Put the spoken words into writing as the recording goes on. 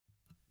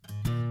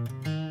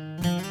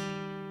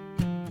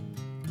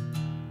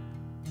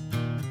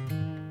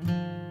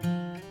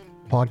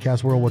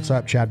Podcast world, what's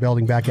up? Chad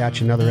Belding back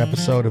at you. Another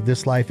episode of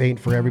This Life Ain't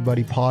For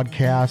Everybody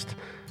podcast.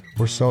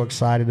 We're so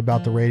excited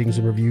about the ratings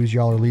and reviews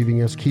y'all are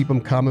leaving us. Keep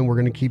them coming. We're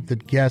going to keep the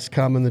guests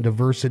coming, the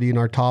diversity in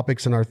our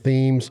topics and our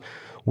themes.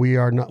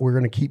 We're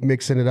going to keep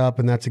mixing it up,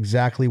 and that's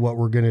exactly what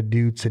we're going to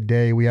do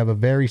today. We have a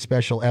very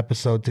special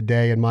episode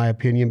today, in my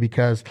opinion,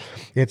 because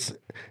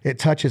it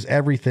touches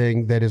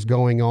everything that is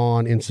going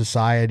on in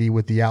society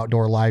with the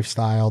outdoor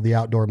lifestyle, the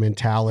outdoor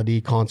mentality,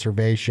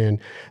 conservation,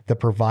 the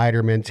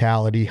provider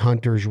mentality,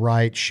 hunters'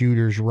 rights,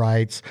 shooters'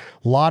 rights,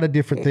 a lot of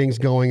different things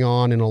going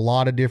on in a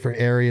lot of different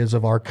areas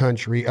of our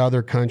country,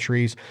 other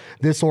countries.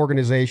 This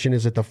organization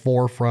is at the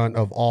forefront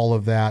of all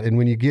of that. And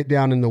when you get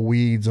down in the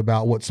weeds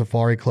about what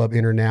Safari Club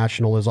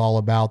International is all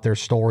about, their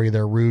story,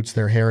 their roots,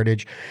 their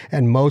heritage,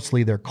 and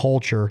mostly their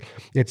culture,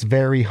 it's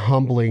very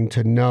humbling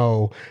to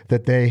know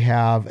that they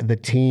have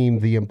the team,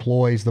 the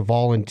employees, the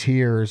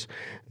volunteers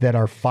that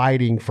are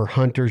fighting for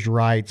hunters'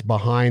 rights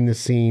behind the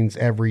scenes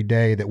every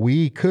day, that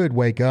we could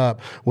wake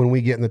up when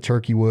we get in the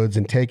turkey woods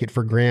and take it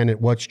for granted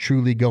what's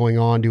truly going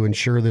on to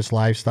ensure this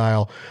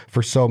lifestyle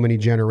for so many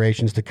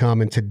generations to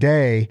come. And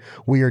today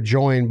we are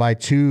joined by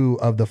two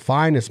of the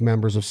finest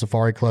members of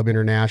Safari Club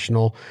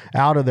International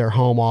out of their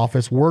home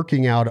office,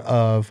 working out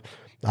of,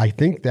 I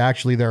think,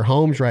 actually their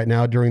homes right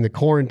now during the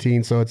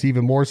quarantine. So it's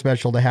even more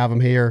special to have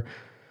them here.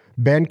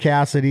 Ben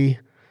Cassidy,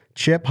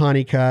 Chip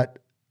Honeycutt,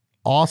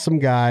 awesome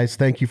guys.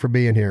 Thank you for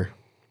being here.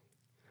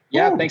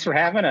 Yeah, thanks for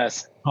having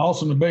us.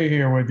 Awesome to be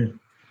here with you.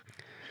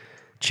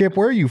 Chip,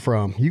 where are you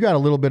from? You got a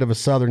little bit of a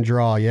southern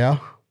draw, yeah?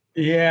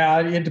 Yeah,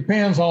 it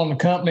depends on the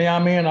company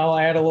I'm in. I'll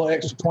add a little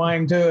extra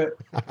twang to it.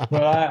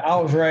 But I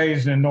was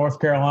raised in North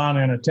Carolina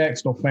in a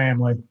textile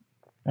family.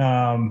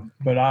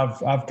 But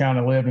I've kind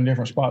of lived in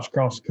different spots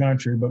across the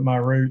country, but my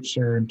roots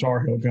are in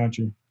Tar Heel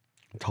country.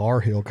 Tar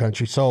Heel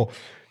country. So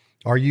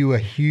are you a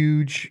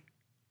huge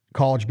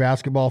college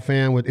basketball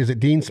fan? Is it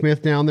Dean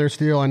Smith down there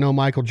still? I know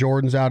Michael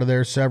Jordan's out of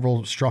there,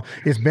 several strong.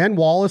 Is Ben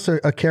Wallace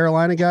a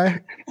Carolina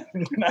guy?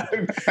 No,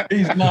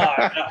 he's not.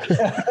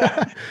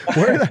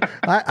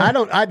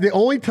 The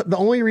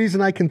only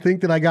reason I can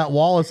think that I got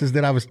Wallace is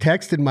that I was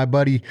texting my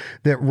buddy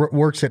that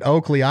works at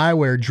Oakley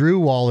Eyewear, Drew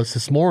Wallace,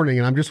 this morning,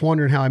 and I'm just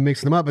wondering how I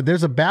mixed them up. But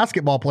there's a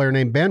basketball player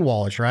named Ben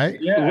Wallace, right?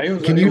 Yeah.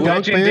 Can you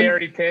dunk, Ben?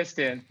 Legendary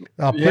Piston.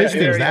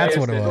 Pistons, that's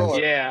what it was.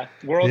 Yeah,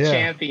 world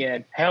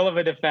champion, hell of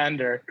a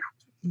defender.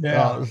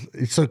 Yeah.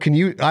 So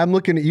I'm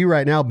looking at you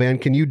right now, Ben.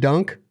 Can you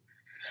dunk?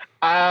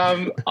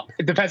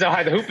 It depends how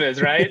high the hoop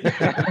is, right?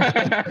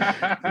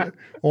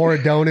 Or a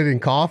donut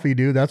and coffee,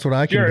 dude. That's what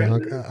I can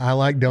dunk. I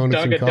like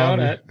donuts and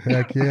coffee. Donut.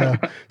 Heck yeah.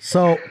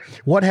 So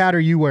what hat are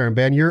you wearing,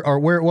 Ben?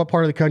 What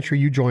part of the country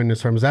are you joining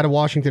us from? Is that a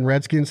Washington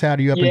Redskins hat?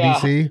 Are you up in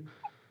DC?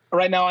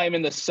 Right now I'm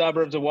in the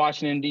suburbs of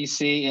Washington,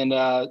 DC, and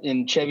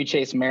in Chevy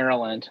Chase,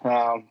 Maryland.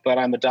 But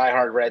I'm a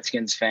diehard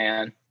Redskins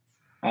fan.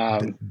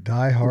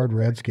 Die-hard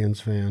Redskins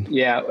fan.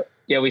 Yeah,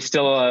 we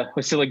still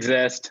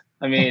exist.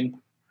 I mean,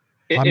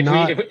 if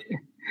we're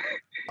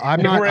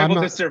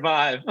able to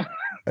survive.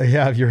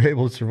 Yeah, if you're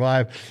able to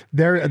survive.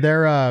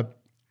 They're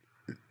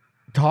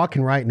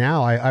talking right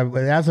now. I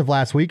as of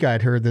last week,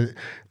 I'd heard that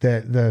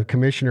the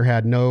commissioner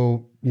had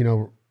no,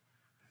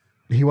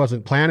 he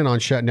wasn't planning on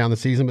shutting down the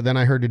season, but then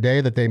I heard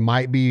today that they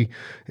might be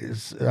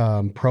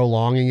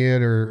prolonging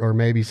it or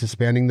maybe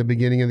suspending the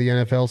beginning of the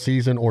NFL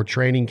season or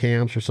training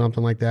camps or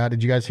something like that.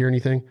 Did you guys hear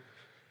anything?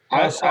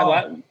 I was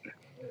going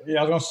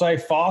to say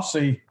Fosse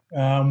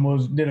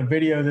did a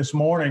video this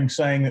morning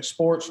saying that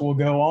sports will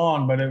go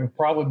on, but it will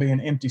probably be in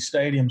empty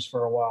stadiums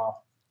for a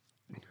while.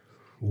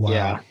 Wow.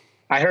 Yeah.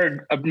 I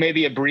heard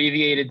maybe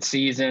abbreviated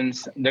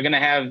seasons. They're going to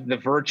have the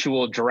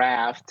virtual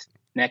draft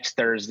next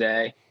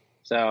Thursday.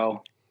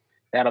 So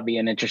that'll be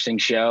an interesting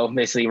show.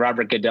 Basically,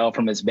 Robert Goodell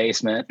from his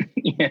basement.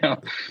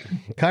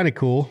 Kind of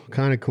cool,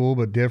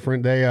 but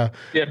different. They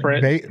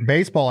different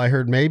baseball. I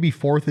heard maybe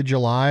 4th of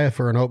July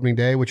for an opening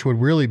day, which would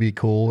really be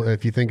cool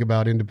if you think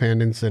about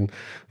independence and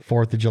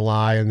 4th of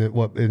July and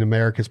what in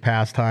America's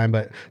pastime.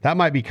 But that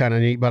might be kind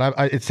of neat. But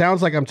it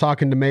sounds like I'm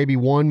talking to maybe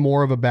one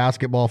more of a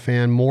basketball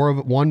fan,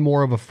 one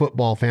more of a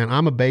football fan.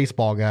 I'm a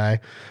baseball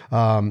guy.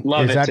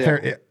 Love is it that too.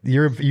 fair?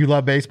 You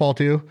love baseball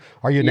too?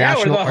 Are you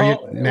Nationals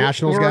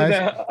guys?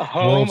 The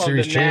home of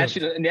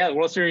the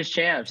World Series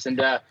champs,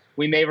 and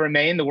we may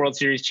remain the World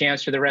Series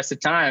champs for the rest of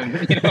time.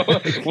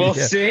 We'll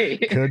see.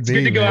 It's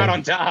good to go out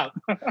on top.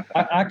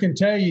 I can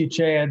tell you,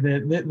 Chad,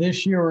 that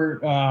this year,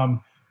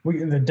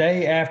 the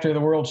day after the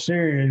World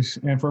Series,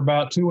 and for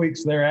about 2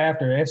 weeks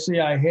thereafter,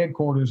 SCI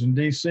headquarters in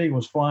D.C.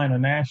 was flying a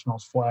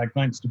Nationals flag,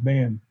 thanks to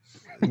Ben.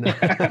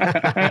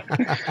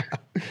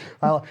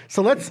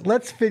 So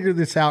let's figure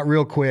this out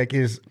real quick.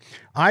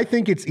 I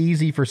think it's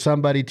easy for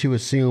somebody to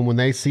assume when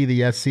they see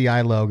the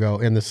SCI logo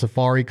and the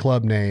Safari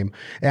Club name,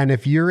 and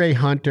if you're a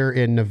hunter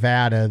in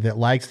Nevada that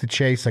likes to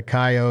chase a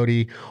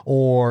coyote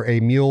or a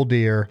mule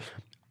deer,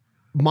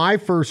 my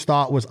first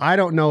thought was, I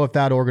don't know if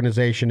that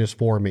organization is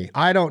for me.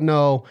 I don't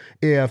know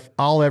if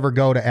I'll ever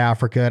go to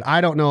Africa. And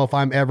I don't know if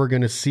I'm ever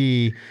going to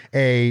see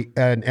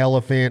an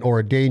elephant or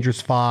a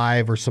Dangerous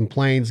Five or some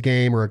Plains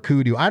game or a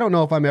kudu. I don't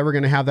know if I'm ever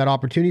going to have that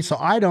opportunity. So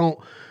I don't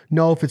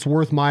know if it's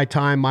worth my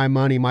time, my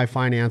money, my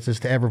finances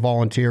to ever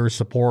volunteer or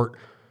support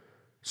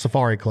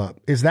Safari Club.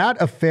 Is that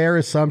a fair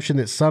assumption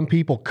that some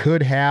people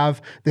could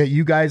have, that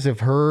you guys have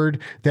heard,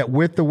 that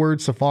with the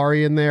word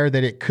safari in there,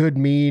 that it could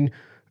mean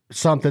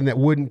something that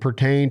wouldn't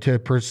pertain to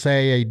per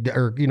se a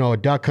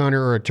duck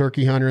hunter or a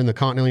turkey hunter in the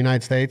continental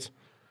United States?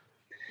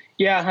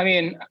 Yeah, I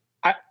mean,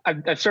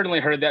 I've certainly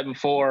heard that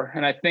before,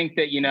 and I think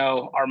that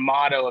our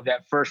motto of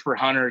that first for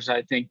hunters,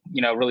 I think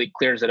really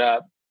clears it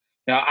up.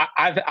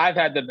 I've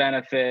had the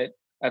benefit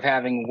of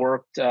having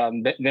worked,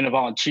 been a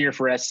volunteer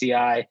for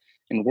SCI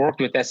and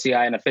worked with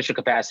SCI in official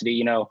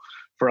capacity,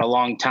 for a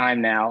long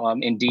time now,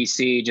 in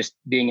DC, just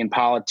being in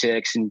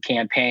politics and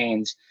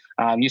campaigns.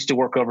 Used to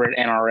work over at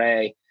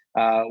NRA.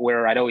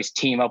 Where I'd always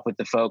team up with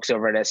the folks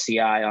over at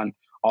SCI on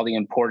all the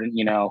important,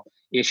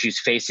 issues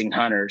facing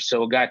hunters.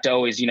 So we got to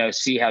always,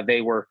 see how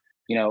they were,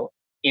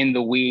 in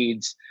the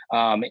weeds,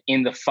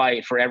 in the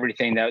fight for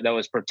everything that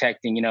was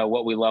protecting,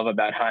 what we love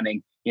about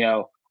hunting.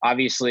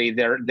 Obviously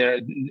there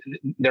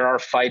are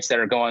fights that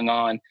are going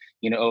on,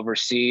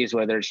 overseas,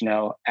 whether it's,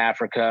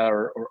 Africa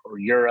or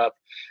Europe.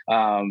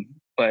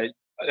 But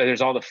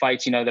there's all the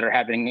fights, that are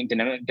happening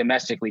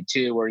domestically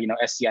too, where,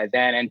 SCI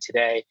then and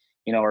today,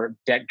 are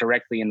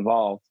directly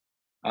involved.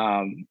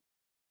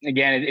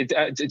 Again,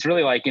 it's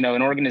really like, an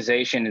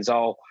organization is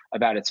all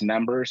about its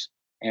members,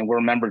 and we're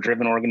a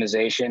member-driven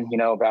organization,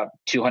 about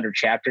 200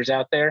 chapters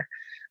out there.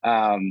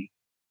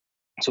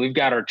 So we've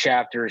got our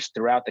chapters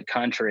throughout the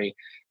country,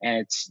 and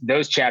it's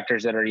those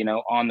chapters that are,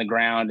 on the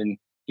ground and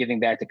giving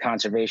back to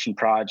conservation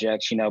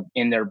projects,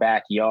 in their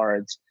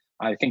backyards.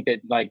 I think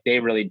that they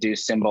really do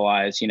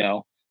symbolize,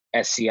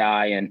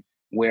 SCI and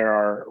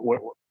where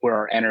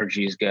our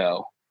energies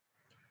go.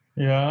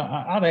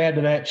 Yeah, I'd add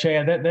to that,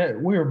 Chad, that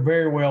we're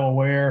very well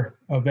aware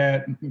of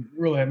that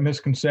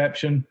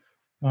misconception.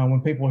 When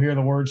people hear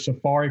the word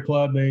Safari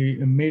Club, they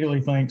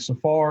immediately think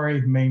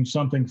safari means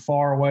something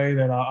far away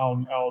that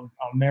I'll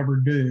never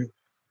do.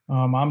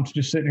 I'm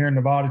just sitting here in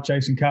Nevada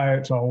chasing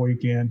coyotes all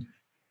weekend.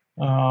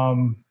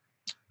 And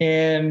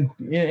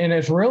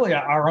it's really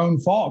our own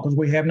fault because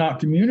we have not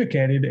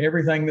communicated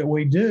everything that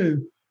we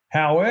do.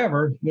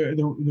 However,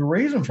 the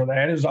reason for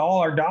that is all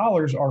our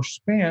dollars are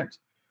spent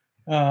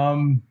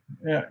in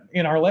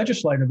our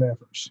legislative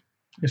efforts.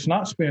 It's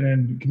not spent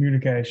in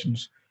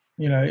communications,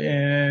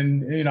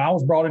 I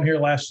was brought in here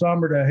last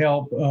summer to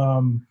help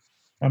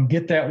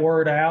get that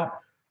word out.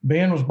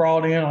 Ben was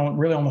brought in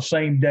on the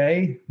same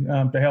day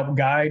to help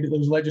guide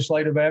those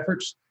legislative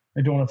efforts.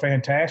 They're doing a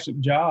fantastic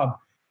job.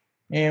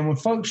 And when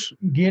folks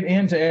get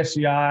into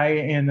SCI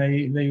and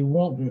they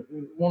want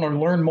to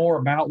learn more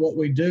about what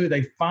we do,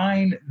 they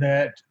find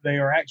that they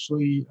are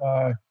actually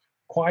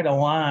quite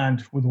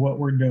aligned with what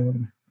we're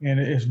doing. And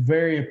it's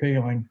very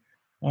appealing.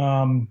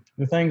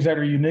 The things that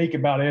are unique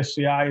about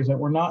SCI is that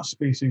we're not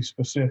species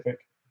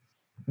specific.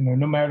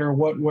 No matter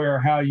what, where, or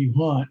how you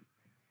hunt,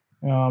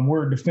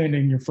 we're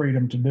defending your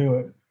freedom to do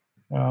it.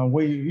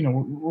 We're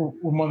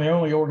one of the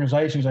only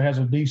organizations that has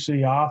a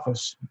DC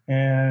office,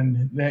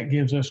 and that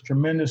gives us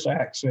tremendous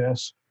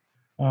access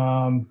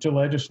to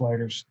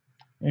legislators.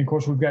 And of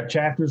course, we've got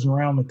chapters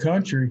around the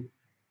country.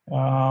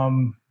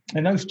 And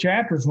those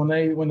chapters, when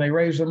they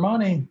raise their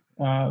money,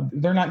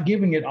 they're not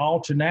giving it all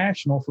to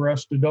national for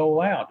us to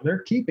dole out. They're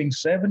keeping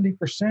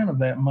 70% of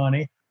that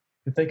money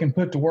that they can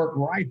put to work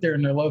right there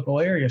in their local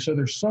area. So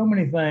there's so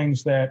many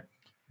things that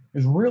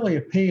is really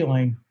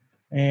appealing.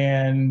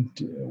 And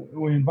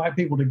we invite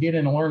people to get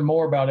in and learn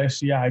more about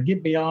SCI,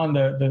 get beyond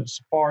the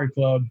Safari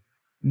Club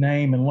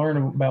name and learn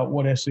about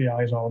what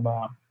SCI is all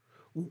about.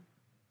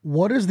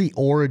 What is the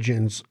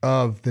origins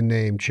of the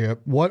name, Chip?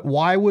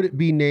 Why would it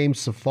be named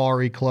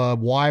Safari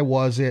Club? Why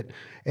was it?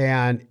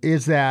 And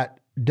does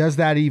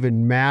that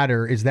even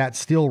matter? Is that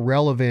still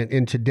relevant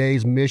in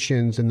today's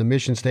missions and the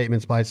mission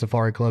statements by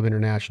Safari Club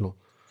International?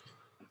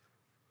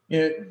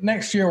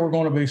 Next year, we're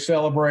going to be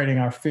celebrating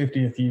our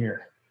 50th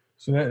year.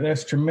 So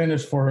that's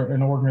tremendous for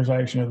an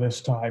organization of this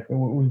type.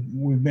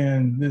 We've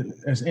been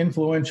as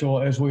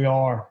influential as we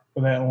are for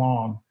that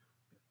long.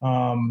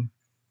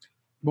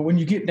 But when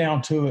you get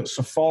down to it,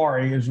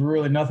 safari is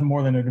really nothing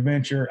more than an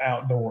adventure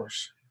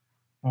outdoors.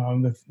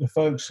 The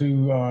folks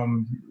who,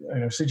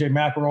 C.J.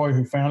 McElroy,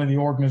 who founded the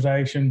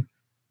organization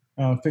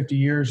 50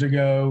 years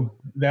ago,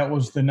 that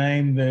was the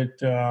name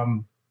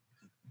that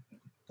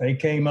they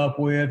came up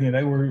with.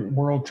 They were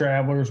world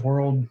travelers,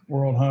 world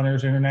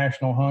hunters,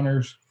 international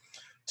hunters.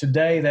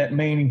 Today, that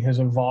meaning has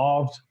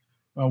evolved.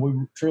 We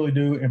truly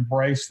do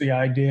embrace the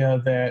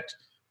idea that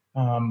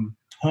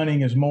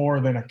hunting is more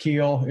than a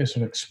kill; it's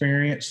an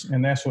experience,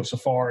 and that's what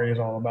safari is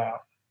all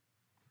about.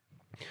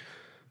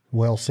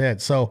 Well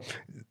said. So,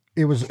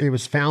 it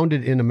was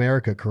founded in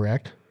America,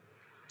 correct?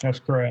 That's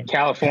correct.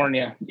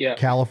 California, yeah.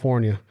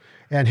 California.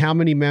 And how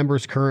many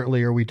members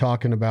currently are we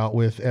talking about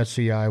with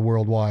SCI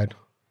worldwide?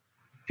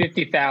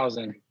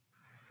 50,000,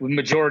 with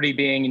majority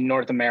being in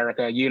North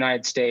America,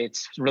 United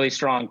States, really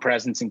strong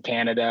presence in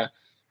Canada,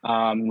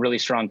 really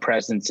strong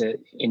presence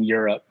in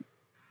Europe.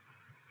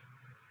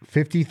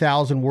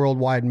 50,000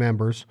 worldwide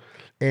members.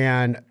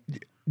 And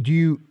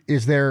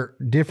is there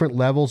different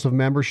levels of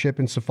membership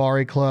in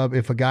Safari Club?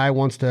 If a guy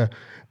wants to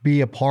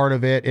be a part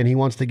of it and he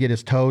wants to get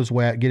his toes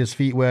wet, get his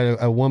feet wet,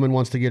 a woman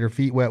wants to get her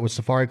feet wet with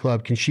Safari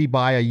Club, can she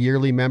buy a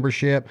yearly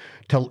membership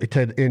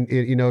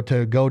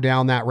to go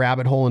down that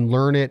rabbit hole and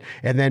learn it?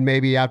 And then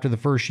maybe after the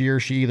first year,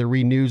 she either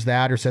renews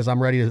that or says,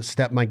 I'm ready to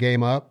step my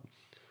game up.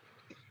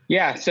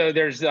 Yeah. So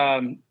there's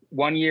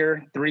 1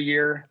 year, 3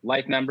 year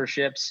life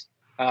memberships.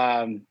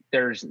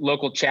 There's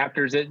local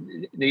chapters that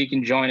you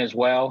can join as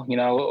well.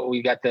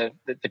 We got the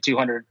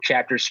 200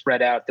 chapters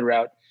spread out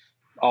throughout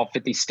all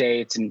 50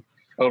 states and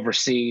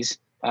overseas.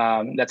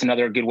 That's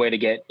another good way to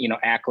get,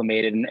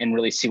 acclimated and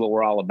really see what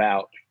we're all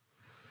about.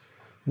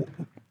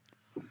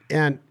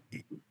 And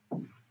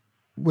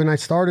when I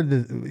started,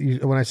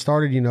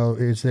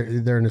 is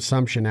there an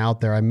assumption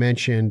out there? I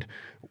mentioned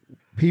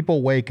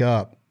people wake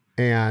up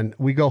and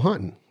we go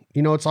hunting.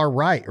 It's our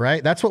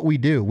right? That's what we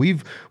do.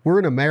 We're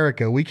in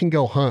America. We can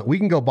go hunt. We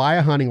can go buy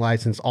a hunting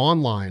license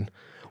online.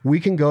 We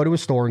can go to a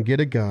store and get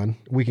a gun.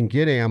 We can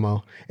get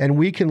ammo, and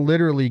we can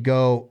literally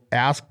go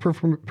ask for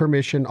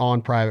permission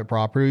on private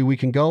property. We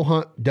can go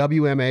hunt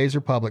WMAs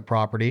or public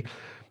property.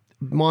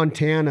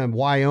 Montana,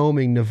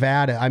 Wyoming,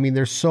 Nevada. I mean,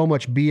 there's so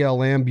much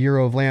BLM,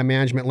 Bureau of Land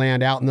Management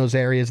land out in those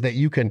areas that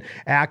you can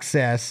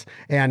access.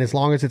 And as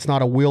long as it's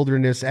not a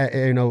wilderness,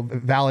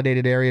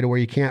 validated area to where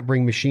you can't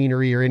bring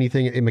machinery or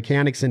anything,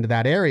 mechanics into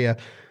that area,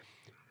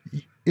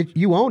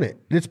 you own it.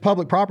 It's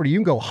public property. You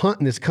can go hunt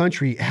in this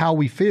country how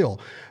we feel.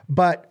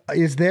 But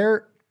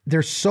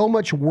there's so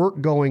much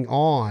work going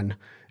on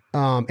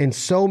and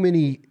so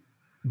many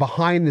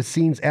behind the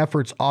scenes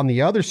efforts on the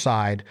other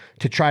side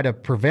to try to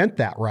prevent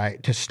that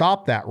right, to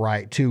stop that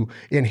right, to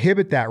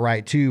inhibit that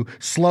right, to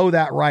slow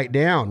that right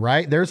down,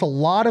 right? There's a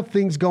lot of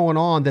things going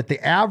on that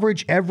the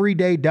average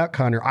everyday duck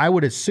hunter, I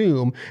would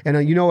assume,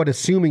 and you know what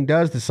assuming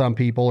does to some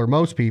people or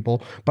most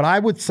people, but I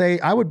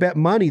would bet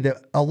money that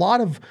a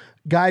lot of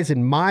guys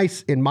in my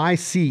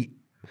seat,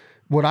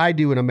 what I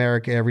do in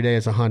America every day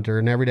as a hunter,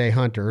 an everyday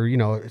hunter,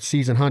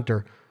 seasoned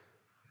hunter,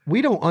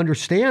 we don't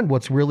understand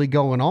what's really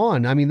going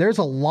on. I mean, there's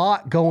a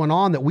lot going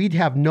on that we'd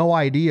have no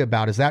idea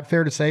about. Is that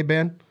fair to say,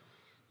 Ben?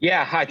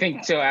 Yeah, I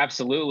think so.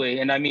 Absolutely.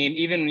 And I mean,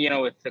 even,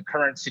 with the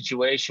current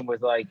situation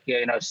with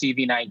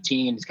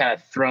CV-19, it's kind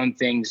of thrown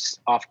things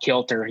off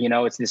kilter.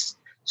 It's this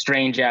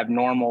strange,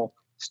 abnormal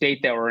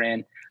state that we're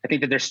in. I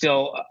think that there's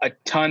still a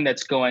ton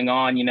that's going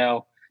on,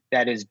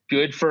 that is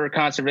good for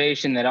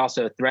conservation, that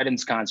also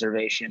threatens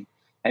conservation.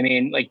 I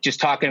mean,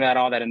 just talking about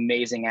all that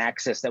amazing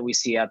access that we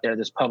see out there,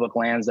 there's public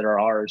lands that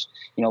are ours.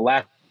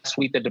 Last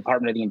week, the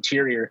Department of the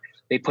Interior,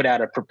 they put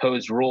out a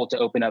proposed rule to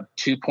open up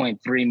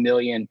 2.3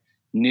 million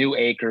new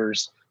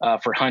acres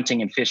for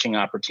hunting and fishing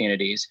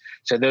opportunities.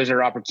 So those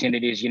are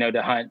opportunities,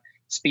 to hunt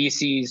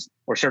species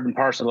or certain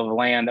parcels of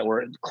land that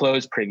were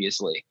closed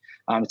previously.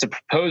 It's a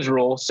proposed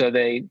rule, so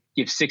they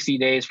give 60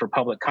 days for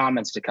public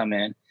comments to come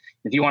in.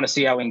 If you want to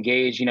see how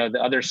engaged,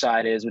 the other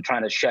side is with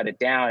trying to shut it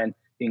down and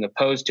being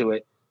opposed to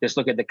it, just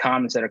look at the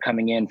comments that are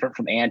coming in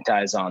from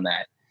antis on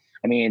that.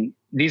 I mean,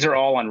 these are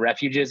all on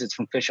refuges. It's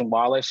from Fish and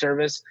Wildlife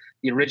Service.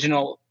 The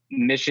original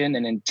mission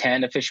and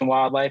intent of Fish and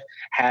Wildlife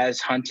has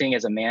hunting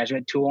as a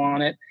management tool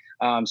on it.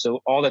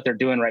 So all that they're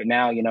doing right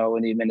now, in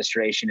the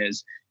administration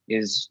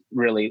is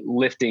really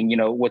lifting,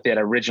 what that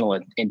original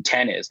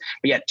intent is.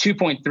 But yeah,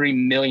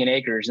 2.3 million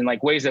acres, and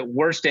ways that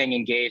we're staying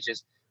engaged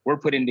is we're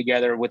putting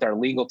together with our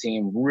legal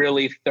team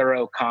really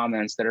thorough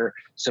comments that are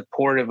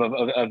supportive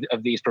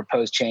of these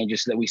proposed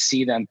changes so that we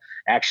see them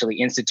actually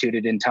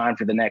instituted in time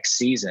for the next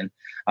season.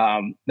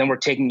 Then we're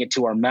taking it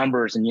to our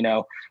members and,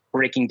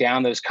 breaking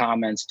down those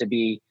comments to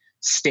be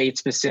state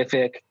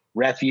specific,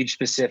 refuge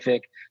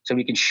specific, so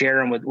we can share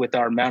them with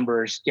our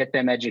members, get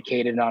them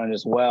educated on it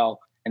as well,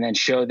 and then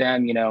show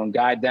them, and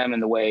guide them in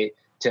the way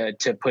to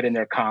put in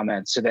their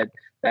comments so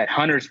that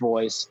hunter's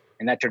voice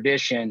and that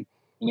tradition,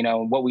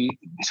 what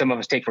some of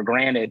us take for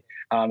granted,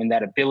 and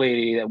that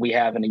ability that we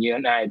have in the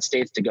United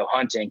States to go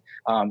hunting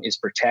is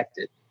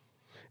protected.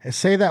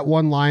 Say that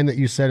one line that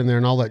you said in there,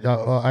 and I'll let,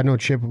 I know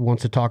Chip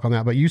wants to talk on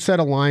that, but you said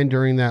a line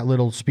during that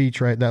little speech,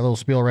 right? That little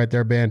spiel right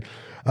there, Ben,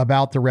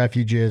 about the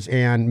refuges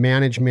and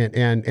management.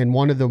 And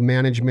one of the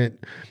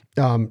management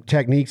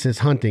techniques is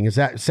hunting.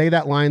 Say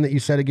that line that you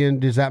said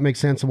again. Does that make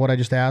sense of what I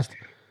just asked?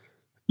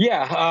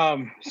 Yeah.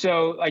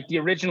 So the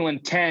original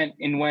intent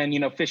and when,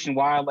 Fish and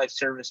Wildlife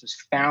Service was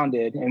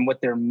founded and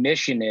what their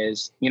mission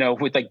is,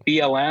 with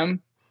BLM,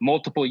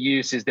 multiple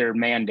use is their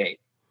mandate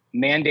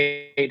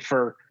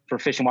for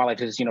Fish and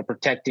Wildlife is,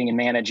 protecting and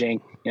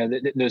managing,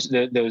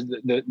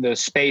 those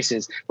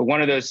spaces. But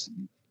one of those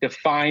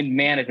defined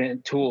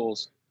management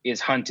tools is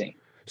hunting.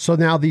 So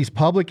now these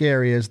public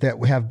areas that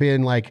have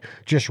been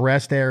just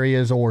rest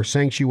areas or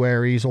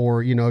sanctuaries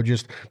or,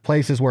 just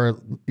places where,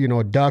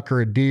 a duck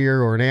or a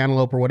deer or an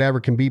antelope or whatever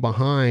can be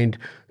behind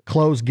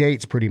closed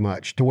gates pretty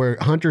much to where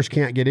hunters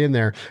can't get in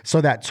there.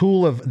 So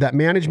that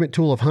management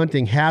tool of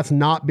hunting has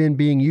not been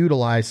being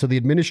utilized. So the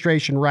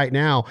administration right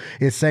now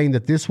is saying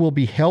that this will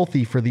be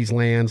healthy for these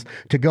lands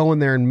to go in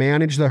there and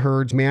manage the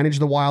herds, manage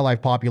the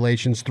wildlife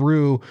populations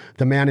through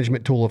the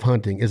management tool of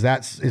hunting. Is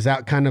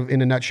that kind of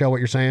in a nutshell what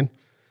you're saying?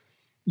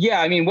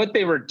 Yeah, I mean, what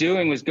they were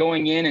doing was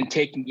going in and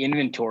taking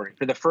inventory.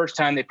 For the first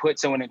time, they put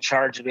someone in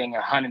charge of being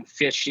a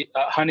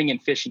hunting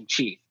and fishing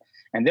chief.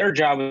 And their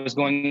job was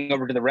going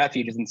over to the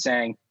refuges and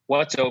saying,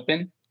 what's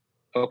open?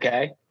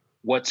 Okay.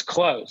 What's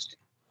closed?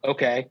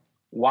 Okay.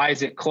 Why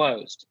is it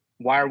closed?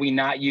 Why are we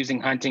not using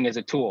hunting as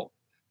a tool?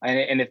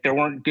 And if there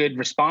weren't good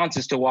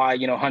responses to why,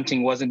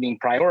 hunting wasn't being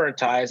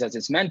prioritized as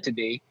it's meant to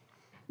be,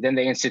 then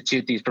they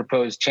institute these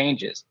proposed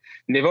changes.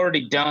 And they've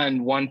already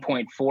done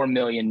 1.4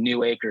 million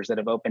new acres that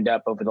have opened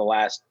up over the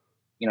last,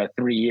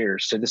 3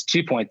 years. So this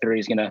 2.3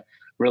 is going to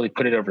really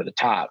put it over the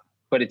top.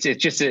 But it's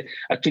just a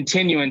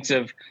continuance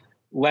of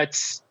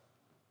let's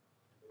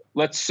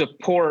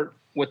support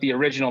what the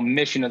original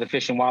mission of the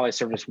Fish and Wildlife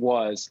Service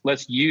was.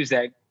 Let's use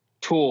that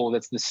tool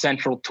that's the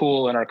central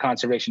tool in our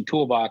conservation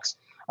toolbox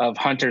of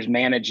hunters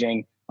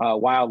managing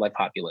wildlife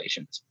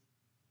populations.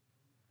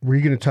 Were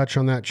you going to touch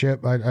on that,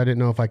 Chip? I didn't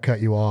know if I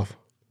cut you off.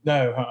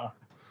 No.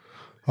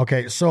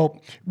 Okay, so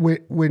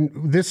when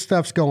this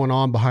stuff's going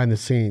on behind the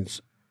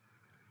scenes,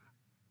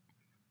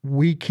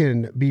 we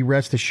can be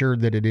rest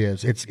assured that it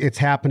is. It's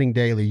happening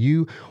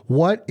daily.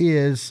 What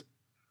is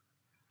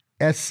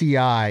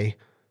SCI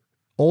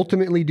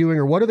ultimately doing,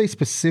 or what are they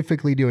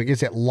specifically doing?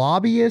 Is it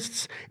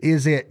lobbyists?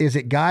 Is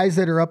it guys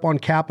that are up on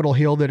Capitol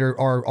Hill that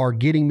are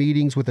getting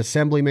meetings with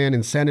assemblymen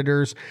and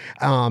senators?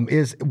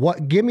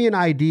 Give me an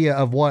idea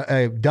of what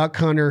a duck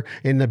hunter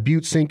in the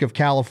Butte Sink of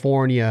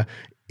California,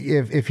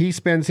 if he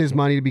spends his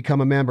money to become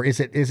a member, is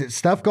it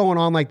stuff going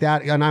on like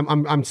that? And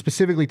I'm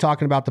specifically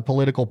talking about the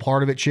political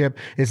part of it, Chip.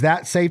 Is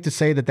that safe to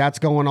say that that's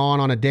going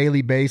on a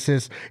daily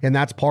basis, and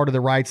that's part of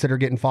the rights that are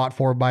getting fought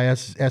for by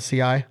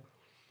SCI?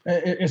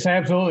 It's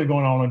absolutely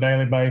going on a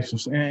daily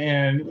basis.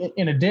 And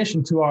in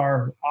addition to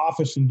our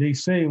office in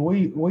DC,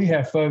 we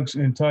have folks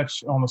in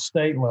touch on the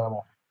state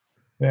level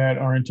that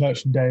are in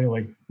touch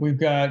daily. We've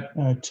got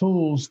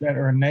tools that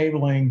are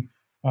enabling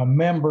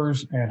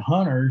members and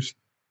hunters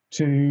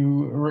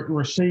to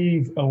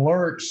receive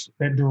alerts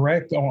that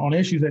on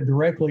issues that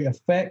directly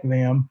affect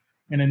them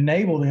and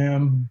enable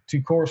them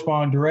to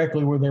correspond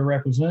directly with their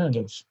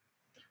representatives.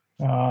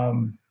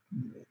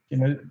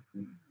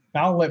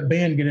 I'll let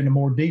Ben get into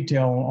more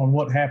detail on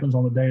what happens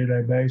on a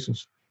day-to-day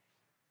basis.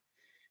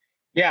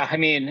 Yeah, I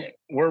mean,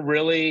 we're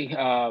really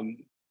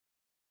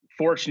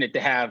fortunate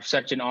to have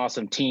such an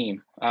awesome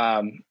team.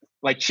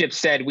 Like Chip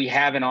said, we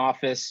have an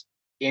office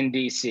in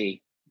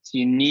DC. It's a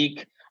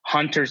unique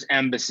hunter's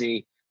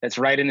embassy that's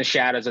right in the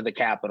shadows of the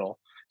Capitol.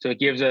 So it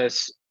gives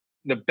us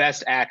the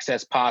best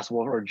access possible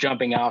or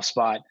jumping off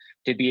spot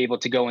to be able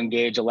to go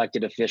engage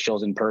elected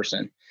officials in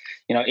person.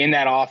 In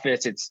that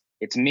office, it's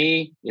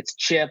me, it's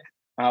Chip.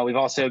 We've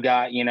also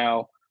got,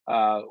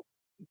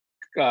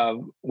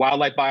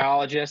 wildlife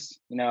biologists,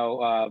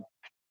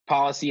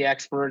 policy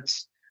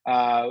experts.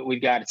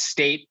 We've got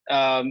state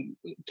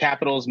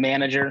capitals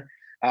manager.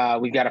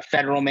 We've got a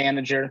federal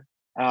manager.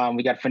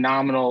 We got a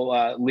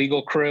phenomenal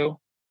legal crew.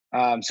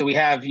 So we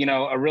have,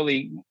 a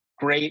really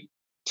great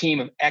team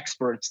of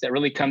experts that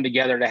really come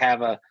together to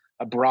have a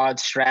broad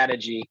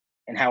strategy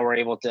and how we're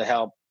able to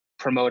help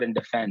promote and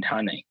defend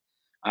hunting.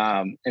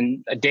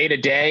 And a day to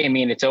day, I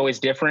mean, it's always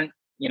different.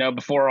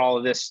 Before all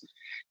of this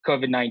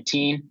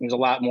COVID-19, there's a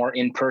lot more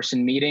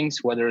in-person meetings,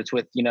 whether it's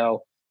with,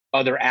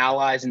 other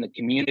allies in the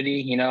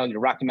community, your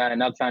Rocky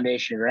Mountain Elk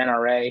Foundation, your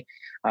NRA,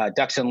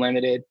 Ducks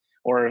Unlimited,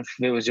 or if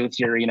it was with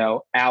your,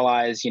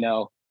 allies,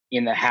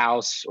 in the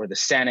House or the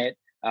Senate,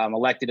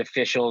 elected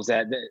officials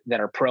that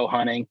are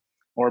pro-hunting,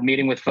 or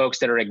meeting with folks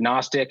that are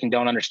agnostic and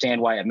don't understand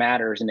why it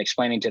matters and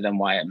explaining to them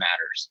why it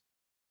matters.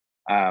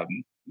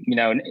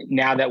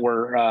 Now that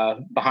we're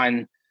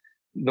behind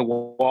the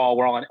wall,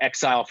 we're all in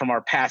exile from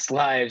our past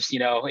lives,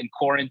 in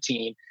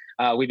quarantine.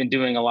 We've been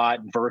doing a lot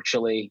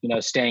virtually,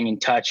 staying in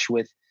touch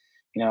with,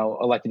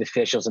 elected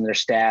officials and their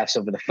staffs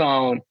over the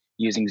phone,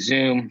 using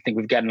Zoom. I think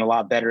we've gotten a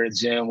lot better at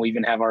Zoom. We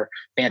even have our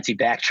fancy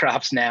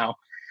backdrops now.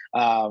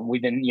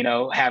 We've been,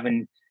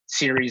 having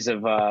series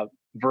of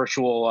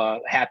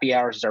virtual happy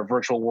hours as our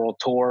virtual world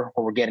tour,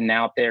 where we're getting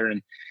out there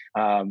and,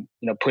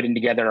 putting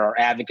together our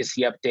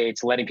advocacy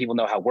updates, letting people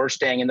know how we're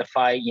staying in the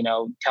fight,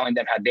 telling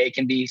them how they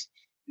can be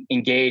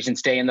engaged and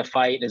stay in the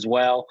fight as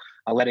well,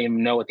 letting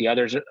them know what the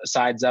other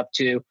side's up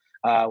to,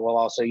 while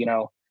also,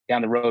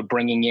 down the road,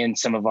 bringing in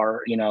some of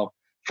our,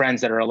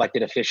 friends that are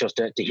elected officials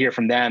to hear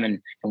from them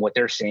and what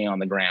they're seeing on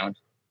the ground.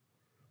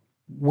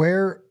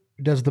 Where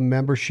does the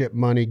membership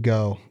money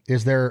go?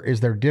 Is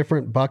there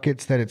different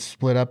buckets that it's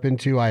split up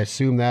into? I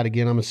assume that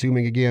again, I'm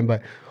assuming again,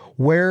 but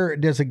where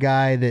does a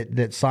guy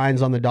that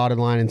signs on the dotted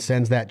line and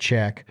sends that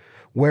check,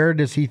 where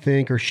does he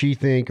think or she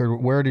think, or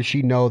where does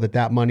she know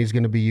that money is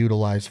going to be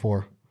utilized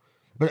for?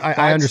 But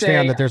I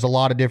understand that there's a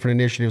lot of different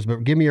initiatives,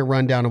 but give me a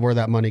rundown of where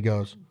that money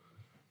goes.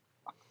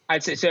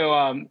 I'd say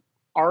so.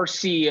 our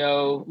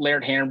CEO,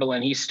 Laird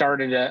Hamberlin, he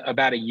started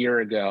about a year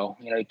ago.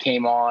 He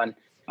came on,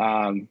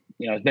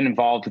 has been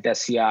involved with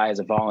SCI as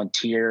a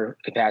volunteer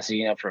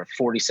capacity, for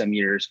 40 some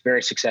years,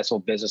 very successful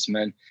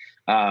businessman,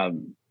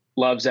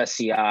 loves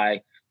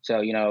SCI.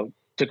 So,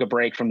 took a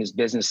break from his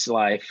business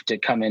life to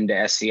come into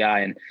SCI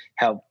and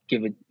help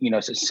give it,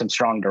 some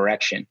strong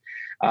direction.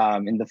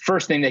 And the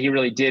first thing that he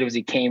really did was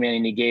he came in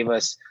and he gave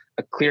us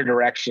a clear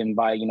direction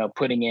by,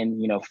 putting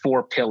in,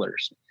 4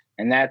 pillars,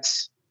 and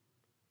that's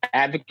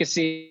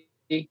advocacy,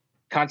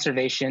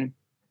 conservation,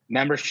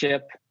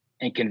 membership,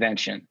 and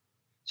convention.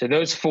 So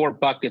those 4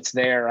 buckets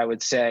there, I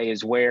would say,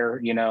 is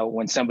where,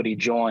 when somebody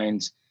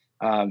joins,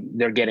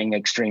 they're getting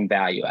extreme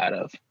value out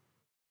of.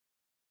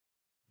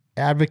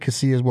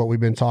 Advocacy is what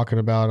we've been talking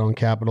about on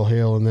Capitol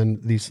Hill, and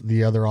then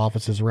the other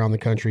offices around the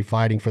country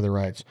fighting for the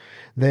rights.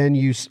 Then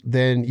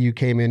you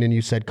came in and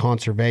you said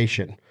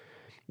conservation.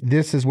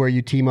 This is where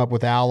you team up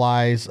with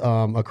allies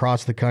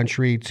across the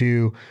country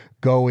to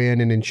go in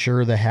and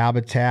ensure the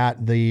habitat,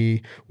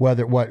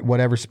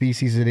 whatever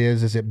species it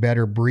is it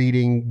better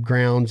breeding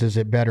grounds? Is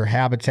it better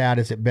habitat?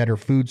 Is it better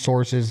food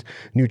sources,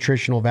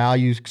 nutritional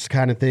values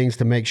kind of things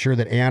to make sure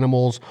that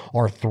animals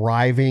are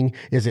thriving?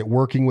 Is it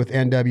working with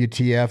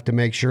NWTF to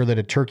make sure that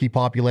a turkey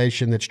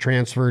population that's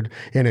transferred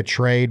in a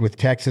trade with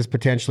Texas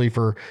potentially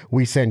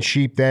we send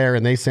sheep there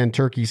and they send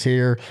turkeys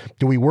here?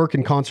 Do we work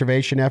in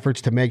conservation efforts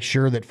to make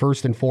sure that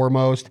first and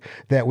foremost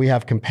that we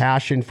have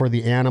compassion for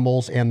the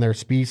animals and their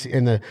species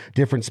and the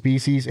different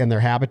species and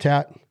their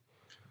habitat?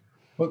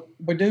 Well,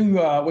 we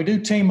do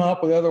team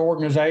up with other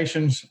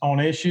organizations on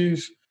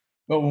issues,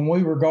 but when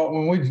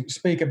we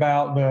speak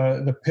about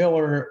the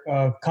pillar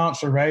of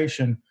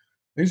conservation,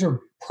 these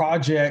are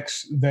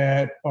projects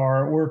that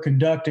we're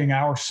conducting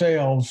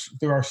ourselves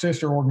through our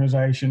sister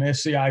organization,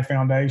 SCI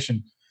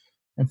Foundation.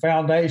 And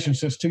Foundation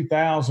since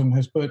 2000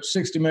 has put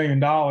 $60 million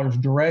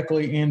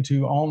directly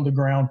into on the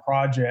ground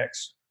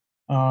projects,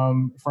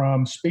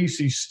 from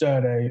species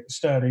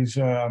studies,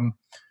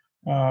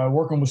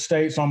 working with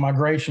states on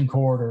migration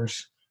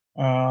corridors,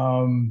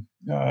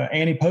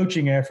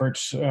 anti-poaching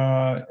efforts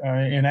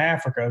in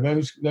Africa,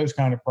 those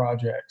kind of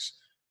projects.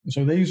 And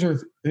so these are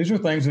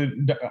things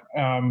that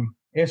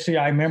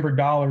SCI member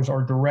dollars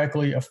are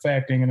directly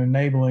affecting and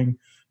enabling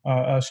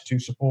us to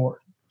support.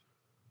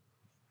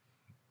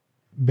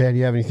 Ben, do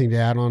you have anything to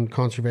add on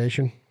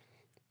conservation?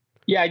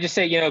 Yeah, I just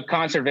say,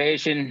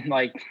 conservation,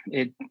 like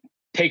it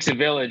takes a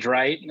village,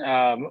 right?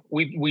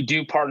 We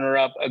do partner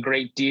up a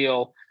great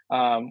deal,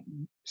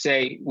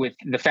 say with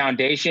the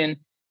foundation,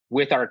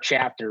 with our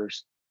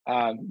chapters.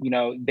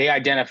 They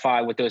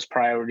identify what those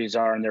priorities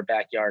are in their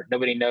backyard.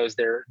 Nobody knows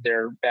their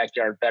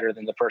backyard better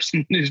than the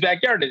person whose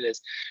backyard it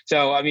is.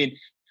 So,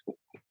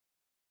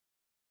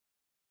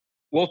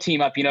 we'll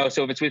team up,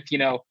 so if it's with,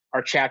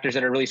 our chapters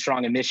that are really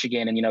strong in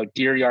Michigan and,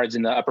 deer yards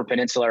in the Upper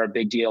Peninsula are a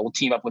big deal. We'll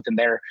team up with them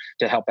there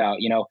to help out,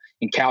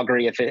 in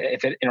Calgary, if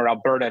it or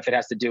Alberta, if it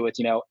has to do with,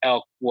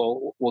 elk,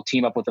 we'll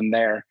team up with them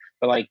there.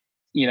 But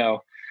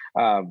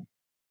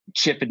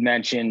Chip had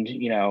mentioned,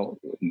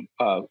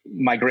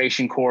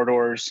 migration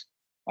corridors,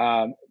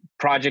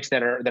 projects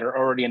that are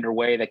already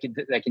underway that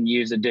can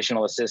use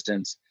additional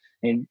assistance.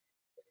 And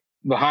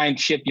behind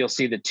Chip, you'll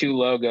see the 2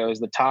 logos.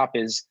 The top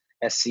is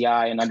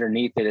SCI, and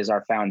underneath it is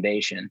our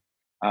foundation.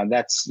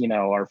 That's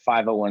our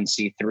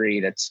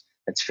 501c3 that's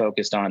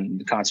focused on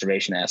the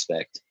conservation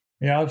aspect.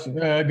 Yeah, it's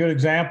good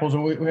examples.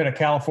 We had a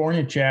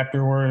California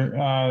chapter where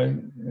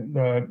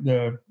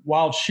the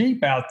wild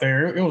sheep out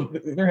there,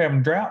 they're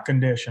having drought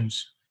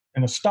conditions,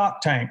 and the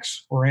stock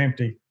tanks were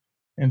empty.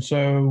 And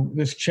so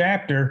this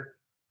chapter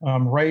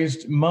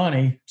raised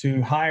money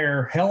to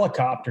hire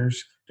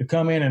helicopters to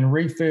come in and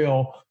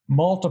refill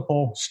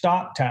multiple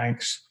stock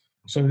tanks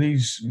so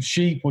these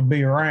sheep would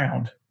be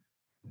around.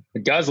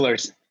 The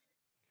guzzlers.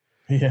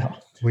 Yeah.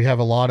 We have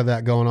a lot of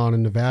that going on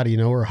in Nevada.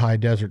 We're a high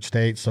desert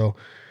state. So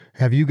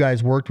have you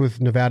guys worked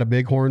with Nevada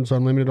Bighorns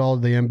Unlimited,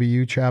 the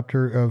MBU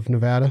chapter of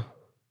Nevada?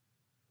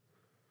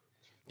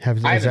 I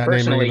haven't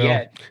personally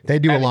yet. They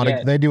do a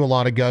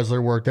lot of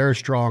guzzler work. They're a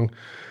strong,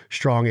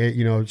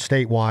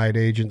 statewide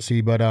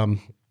agency, but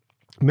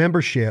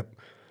membership,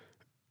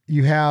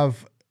 you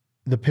have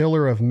the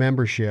pillar of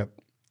membership,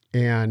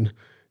 and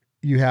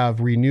you have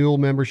renewal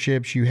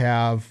memberships, you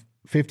have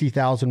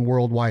 50,000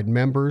 worldwide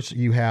members,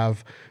 you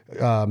have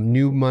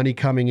new money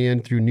coming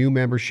in through new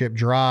membership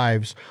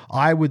drives.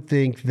 I would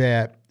think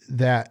that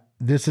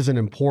this is an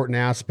important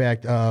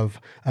aspect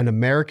of an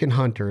American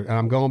hunter. And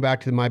I'm going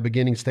back to my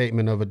beginning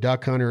statement of a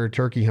duck hunter or a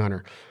turkey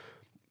hunter.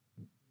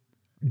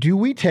 Do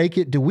we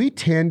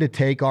tend to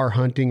take our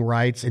hunting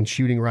rights and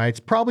shooting rights,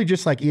 probably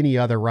just like any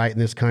other right in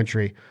this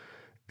country,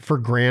 for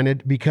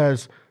granted?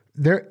 Because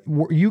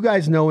you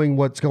guys knowing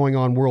what's going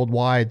on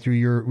worldwide through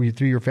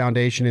your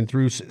foundation and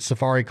through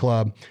Safari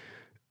Club,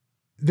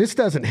 this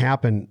doesn't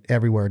happen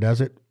everywhere, does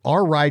it?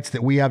 Our rights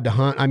that we have to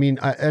hunt. I mean,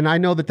 and I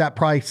know that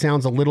probably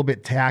sounds a little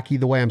bit tacky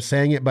the way I'm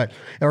saying it, but,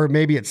 or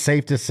maybe it's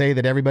safe to say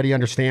that everybody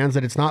understands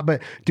that it's not,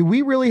 but do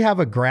we really have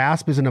a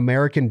grasp as an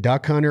American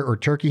duck hunter or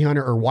turkey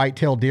hunter or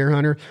whitetail deer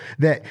hunter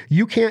that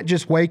you can't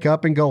just wake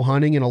up and go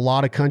hunting in a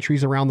lot of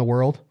countries around the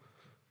world?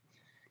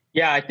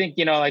 Yeah, I think,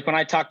 like when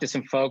I talk to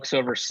some folks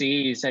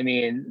overseas, I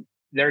mean,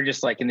 they're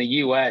just like in the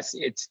US,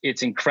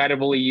 it's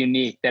incredibly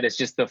unique that it's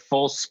just the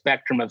full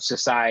spectrum of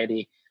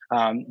society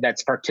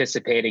that's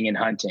participating in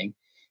hunting.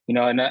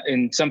 And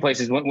in some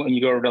places, when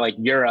you go over to like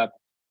Europe,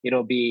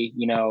 it'll be,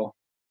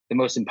 the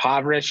most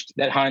impoverished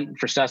that hunt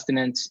for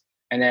sustenance,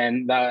 and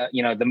then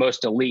the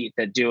most elite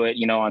that do it,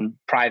 on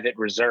private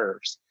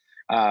reserves.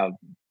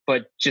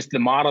 But just the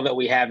model that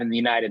we have in the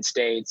United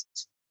States,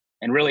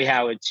 and really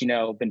how it's,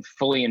 been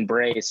fully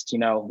embraced,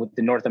 with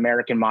the North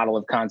American model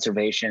of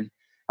conservation,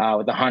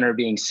 with the hunter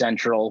being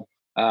central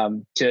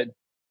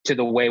to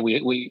the way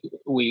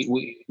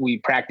we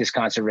practice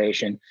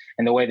conservation,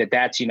 and the way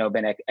that's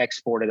been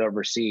exported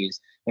overseas.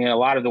 A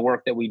lot of the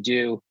work that we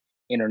do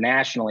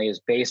internationally is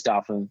based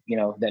off of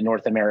that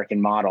North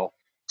American model.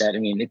 That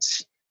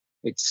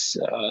it's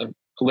a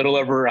little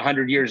over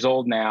 100 years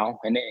old now,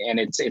 and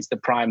it's the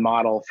prime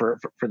model for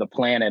the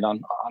planet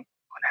on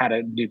how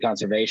to do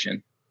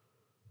conservation.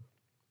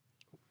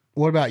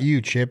 What about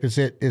you, Chip? Is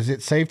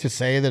it safe to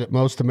say that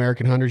most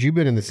American hunters, you've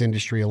been in this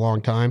industry a long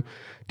time,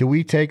 do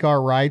we take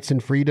our rights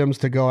and freedoms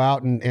to go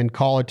out and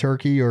call a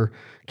turkey or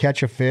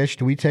catch a fish?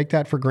 Do we take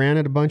that for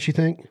granted a bunch, you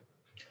think?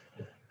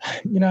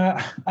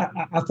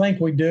 I think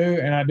we do,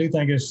 and I do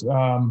think it's due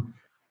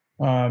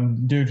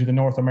to the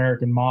North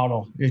American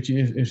model.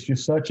 It's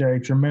just such a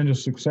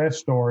tremendous success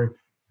story.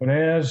 But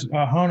as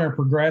a hunter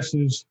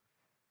progresses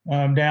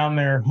down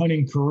their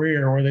hunting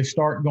career, where they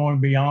start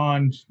going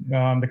beyond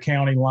the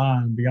county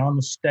line, beyond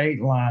the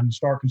state line,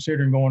 start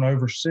considering going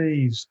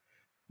overseas,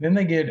 then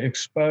they get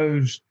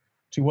exposed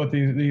to what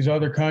these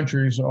other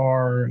countries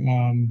are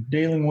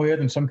dealing with,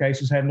 in some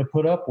cases having to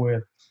put up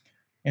with.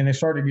 And they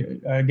start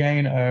to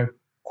gain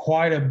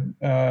quite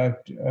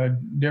a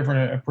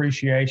different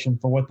appreciation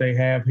for what they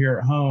have here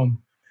at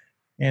home.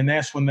 And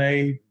that's when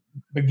they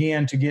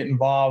begin to get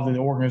involved in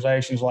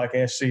organizations like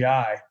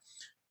SCI.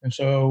 And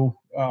so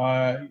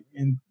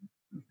and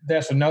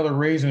that's another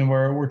reason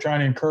where we're trying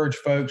to encourage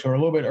folks who are a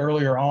little bit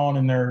earlier on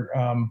in their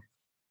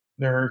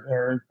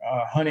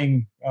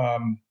hunting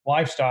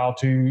lifestyle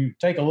to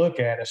take a look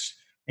at us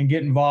and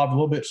get involved a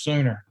little bit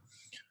sooner,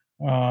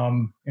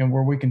 and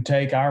where we can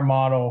take our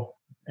model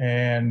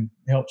and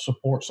help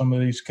support some of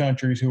these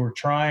countries who are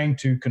trying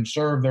to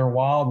conserve their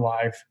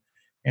wildlife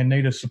and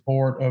need a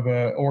support of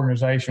an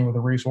organization with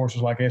the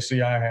resources like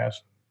SCI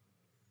has.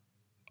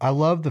 I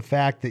love the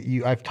fact that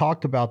I've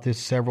talked about this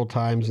several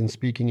times in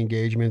speaking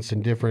engagements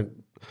and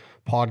different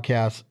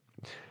podcasts,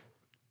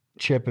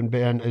 Chip and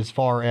Ben, as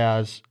far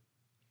as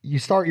you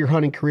start your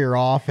hunting career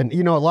off, and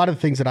a lot of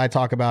the things that I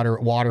talk about are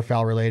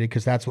waterfowl related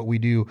because that's what we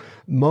do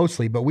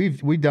mostly, but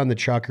we've done the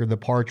chukar, the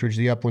partridge,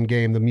 the upland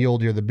game, the mule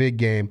deer, the big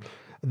game,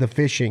 the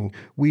fishing.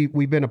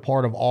 We've been a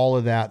part of all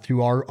of that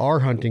through our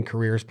hunting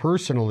careers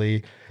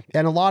personally.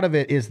 And a lot of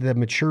it is the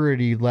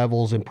maturity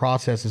levels and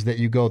processes that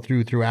you go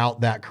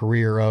throughout that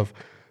career of,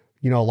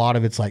 a lot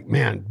of it's like,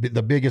 man,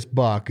 the biggest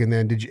buck. And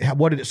then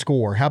what did it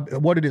score?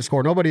 What did it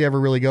score? Nobody ever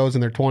really goes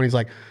in their 20s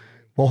like,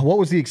 well, what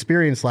was the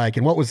experience like?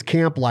 And what was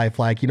camp life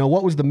like?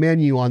 What was the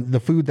menu on the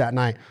food that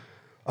night?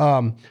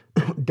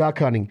 Duck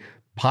hunting,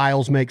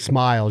 piles make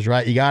smiles,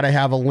 right? You got to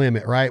have a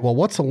limit, right? Well,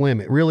 what's a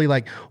limit? Really,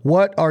 like,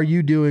 what are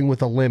you doing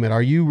with a limit?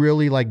 Are you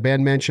really, like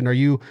Ben mentioned, are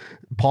you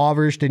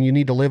impoverished and you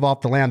need to live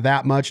off the land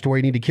that much to where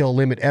you need to kill a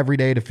limit every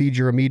day to feed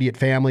your immediate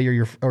family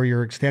or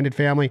your extended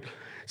family?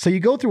 So you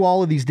go through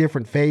all of these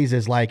different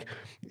phases. Like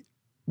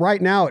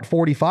right now at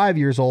 45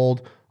 years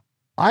old,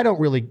 I don't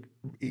really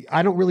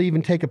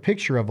even take a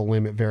picture of a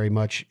limit very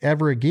much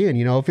ever again.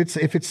 If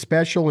it's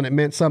special and it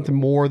meant something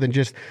more than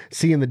just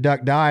seeing the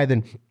duck die,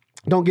 then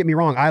don't get me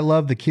wrong. I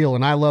love the kill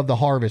and I love the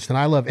harvest and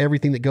I love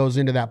everything that goes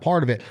into that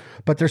part of it.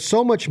 But there's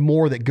so much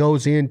more that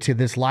goes into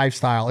this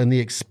lifestyle and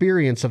the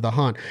experience of the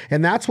hunt.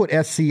 And that's what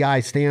SCI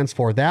stands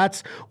for.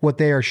 That's what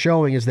they are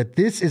showing, is that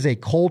this is a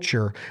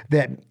culture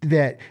that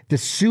the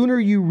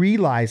sooner you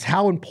realize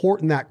how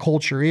important that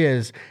culture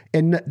is,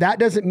 and that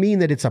doesn't mean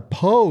that it's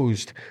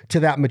opposed to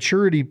that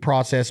maturity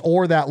process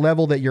or that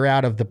level that you're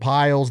at of the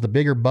piles, the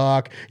bigger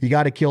buck. You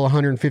got to kill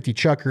 150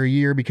 chukar a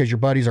year because your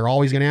buddies are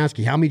always going to ask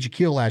you, how many did you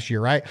kill last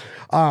year, right?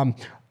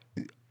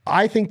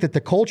 I think that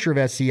the culture of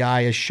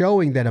SCI is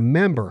showing that a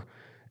member,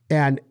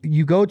 and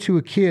you go to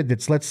a kid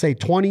that's, let's say,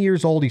 20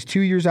 years old, he's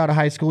 2 years out of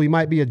high school, he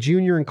might be a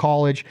junior in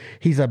college,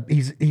 he's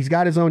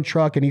got his own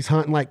truck and he's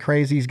hunting like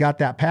crazy, he's got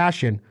that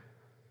passion.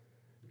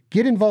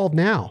 Get involved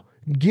now.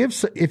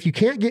 If you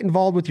can't get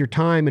involved with your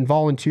time and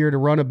volunteer to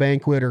run a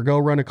banquet or go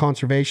run a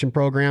conservation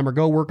program or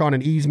go work on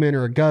an easement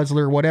or a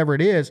guzzler, whatever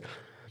it is,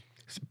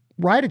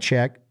 write a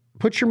check,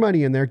 put your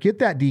money in there, get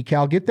that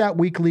decal, get that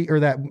weekly or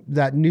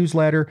that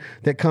newsletter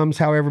that comes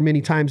however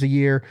many times a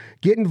year,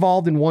 get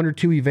involved in 1 or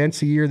 2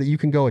 events a year that you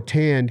can go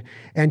attend,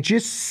 and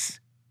just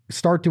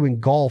start to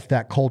engulf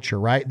that culture,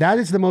 right? That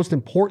is the most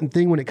important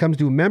thing when it comes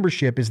to a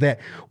membership, is that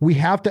we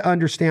have to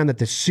understand that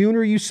the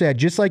sooner you said,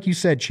 just like you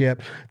said,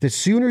 Chip, the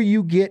sooner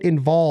you get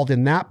involved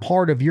in that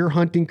part of your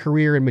hunting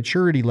career and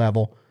maturity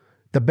level,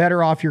 the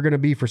better off you're going to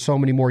be for so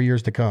many more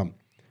years to come.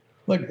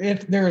 Look,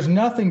 there is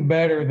nothing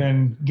better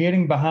than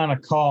getting behind a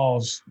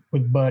cause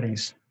with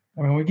buddies.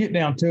 I mean, when we get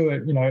down to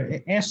it, you know,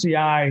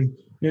 SCI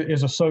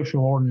is a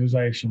social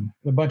organization,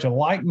 a bunch of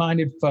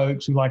like-minded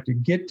folks who like to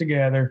get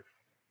together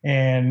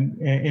and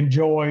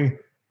enjoy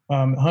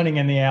hunting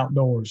in the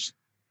outdoors.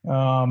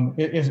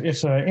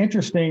 It's an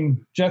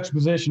interesting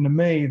juxtaposition to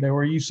me that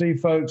where you see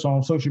folks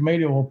on social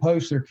media will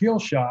post their kill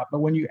shot, but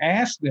when you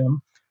ask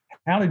them,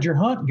 how did your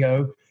hunt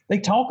go? They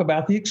talk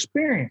about the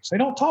experience. They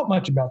don't talk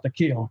much about the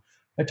kill.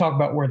 They talk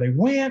about where they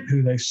went,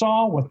 who they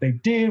saw, what they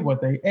did,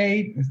 what they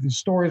ate, the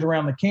stories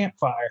around the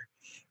campfire.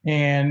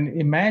 And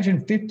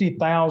imagine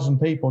 50,000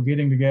 people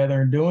getting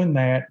together and doing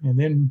that, and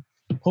then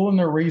pulling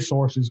their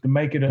resources to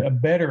make it a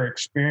better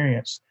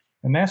experience.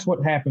 And that's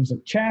what happens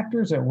at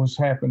chapters. That was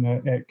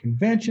happening at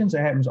conventions. It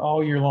happens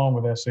all year long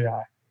with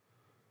SCI.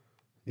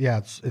 Yeah,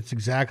 it's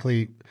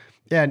exactly.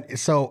 And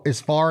so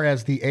as far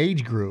as the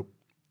age group,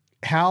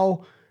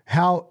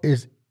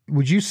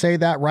 would you say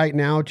that right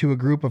now to a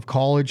group of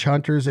college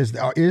hunters?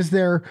 Is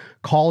there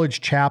college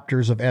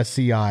chapters of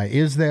SCI?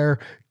 Is there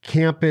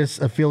campus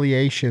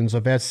affiliations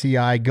of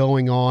SCI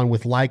going on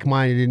with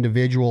like-minded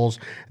individuals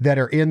that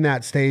are in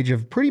that stage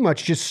of pretty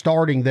much just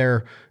starting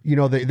their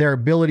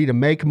ability to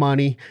make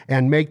money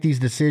and make these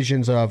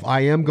decisions of,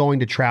 I am going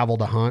to travel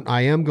to hunt.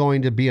 I am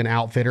going to be an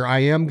outfitter. I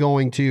am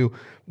going to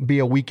be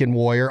a weekend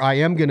warrior. I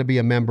am going to be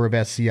a member of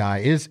SCI.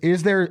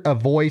 Is there a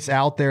voice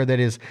out there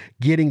that is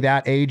getting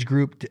that age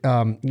group,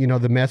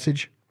 the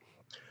message?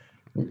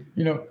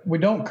 You know, we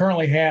don't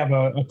currently have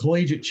a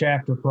collegiate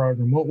chapter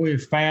program. What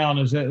we've found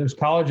is that as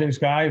college age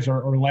guys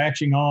are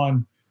latching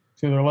on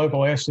to their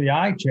local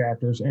SCI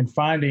chapters and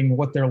finding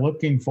what they're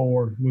looking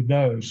for with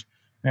those.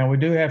 Now, we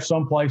do have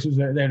some places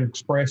that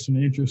express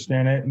an interest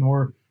in it, and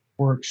we're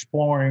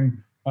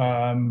exploring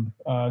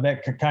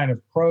that kind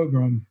of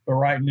program. But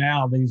right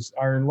now,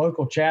 our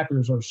local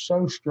chapters are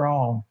so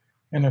strong,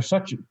 and they're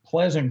such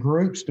pleasant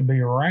groups to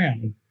be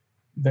around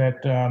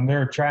that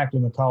they're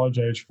attracting the college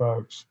age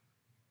folks.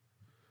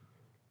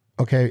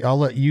 Okay, I'll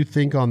let you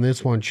think on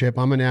this one, Chip.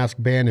 I'm going to ask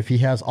Ben if he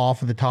has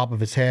off of the top of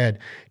his head.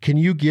 Can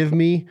you give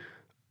me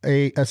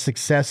a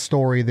success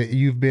story that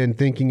you've been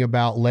thinking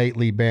about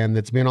lately, Ben,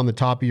 that's been on the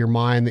top of your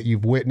mind that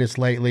you've witnessed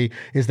lately?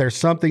 Is there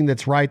something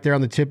that's right there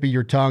on the tip of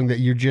your tongue that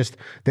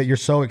you're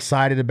so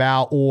excited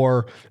about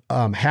or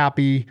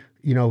happy,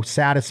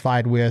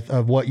 satisfied with,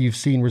 of what you've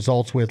seen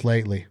results with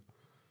lately?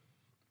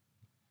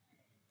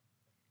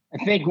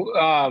 I think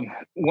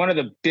one of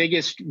the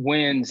biggest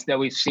wins that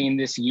we've seen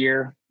this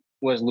year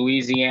was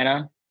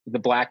Louisiana, the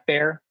black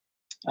bear.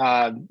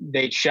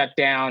 They shut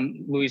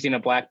down Louisiana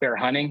black bear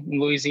hunting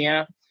in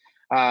Louisiana,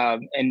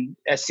 and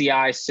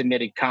SCI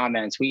submitted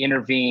comments. We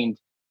intervened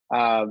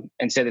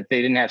and said that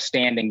they didn't have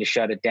standing to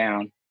shut it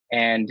down.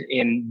 And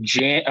in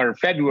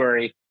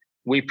February,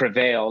 we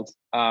prevailed,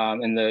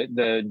 and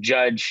the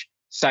judge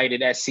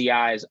cited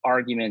SCI's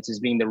arguments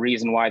as being the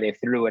reason why they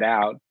threw it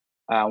out,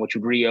 which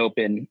would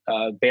reopen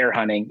bear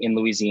hunting in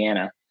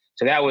Louisiana.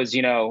 So that was,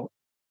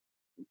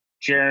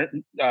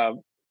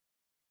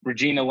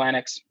 Regina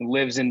Lennox, who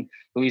lives in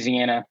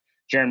Louisiana,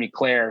 Jeremy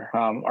Clare,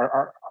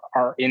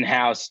 our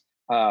in-house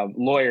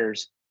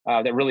lawyers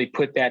that really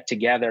put that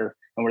together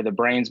and were the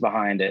brains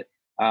behind it.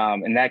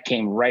 And that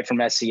came right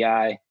from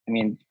SCI. I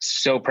mean,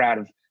 so proud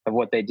of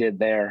what they did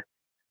there.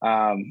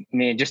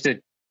 Just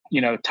to,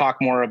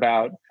 talk more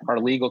about our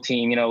legal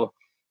team, I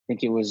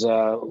think it was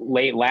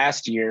late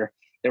last year,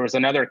 there was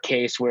another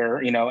case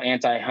where,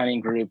 anti-hunting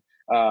group,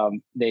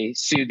 they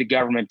sued the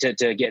government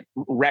to get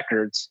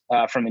records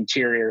from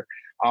Interior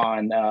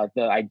on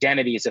the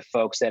identities of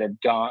folks that had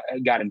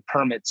gotten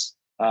permits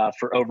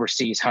for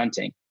overseas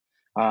hunting.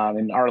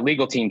 And our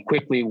legal team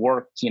quickly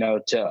worked,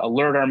 to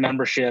alert our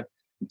membership,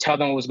 and tell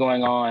them what was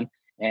going on,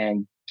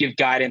 and give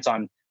guidance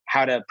on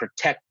how to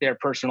protect their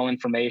personal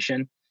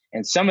information.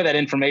 And some of that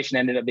information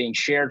ended up being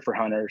shared for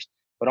hunters,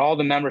 but all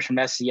the members from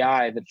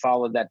SCI that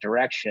followed that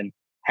direction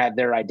had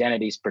their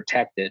identities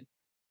protected.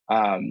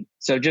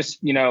 So just,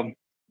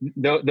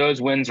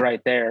 those wins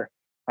right there.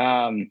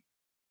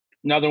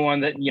 Another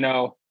one that,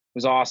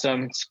 was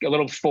awesome. It's a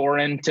little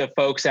foreign to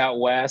folks out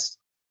west,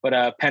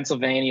 but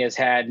Pennsylvania has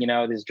had,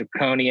 these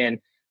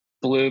draconian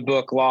blue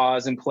book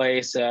laws in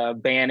place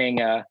banning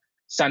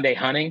Sunday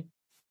hunting.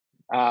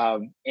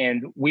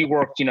 And we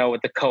worked,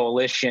 with the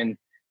coalition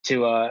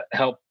to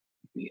help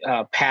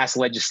pass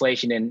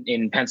legislation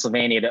in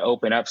Pennsylvania to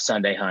open up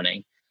Sunday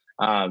hunting.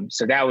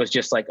 So that was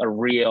just like a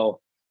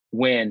real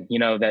win,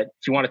 that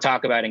if you want to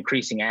talk about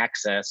increasing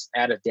access,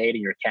 add a day to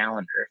your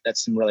calendar.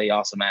 That's some really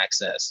awesome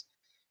access.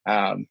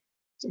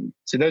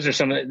 So those are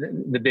some of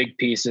the big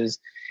pieces,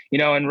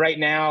 and right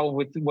now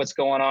with what's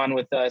going on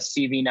with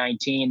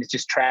CV-19, it's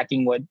just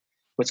tracking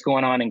what's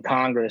going on in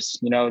Congress,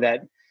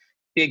 that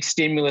big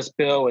stimulus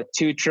bill with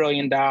 $2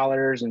 trillion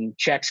and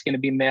checks going to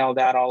be mailed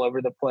out all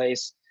over the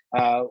place.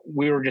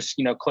 We were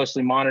just,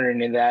 closely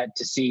monitoring that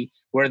to see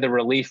where the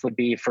relief would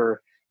be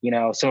for,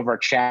 some of our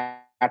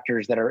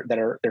chapters that are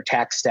their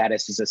tax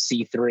status is a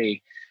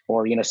C3,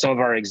 or, some of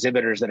our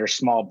exhibitors that are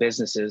small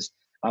businesses,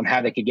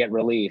 how they could get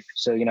relief.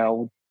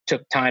 So,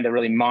 took time to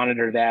really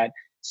monitor that,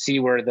 see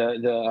where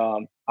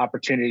the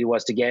opportunity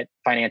was to get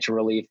financial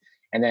relief,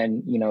 and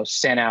then,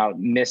 sent out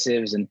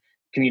missives and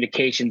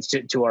communications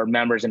to our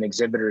members and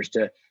exhibitors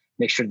to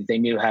make sure that they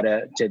knew how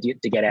to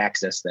get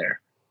access there.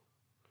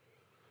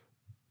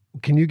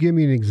 Can you give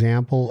me an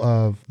example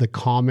of the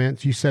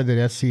comments? You said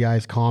that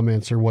SCI's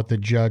comments are what the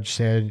judge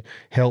said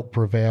helped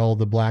prevail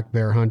the black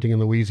bear hunting in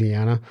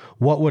Louisiana.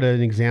 What would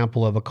an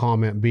example of a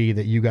comment be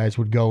that you guys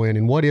would go in?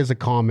 And what is a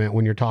comment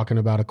when you're talking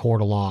about a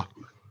court of law?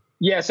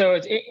 Yeah, so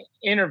it's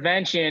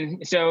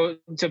intervention. So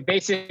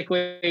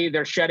basically,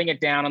 they're shutting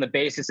it down on the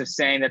basis of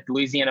saying that the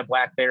Louisiana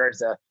black bear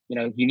is a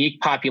unique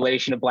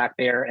population of black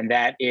bear, and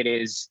that it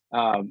is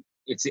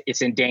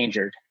it's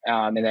endangered,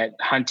 and that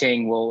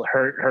hunting will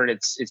hurt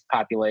its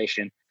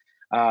population.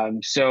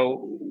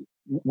 So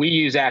we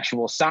use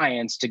actual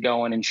science to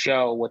go in and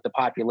show what the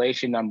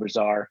population numbers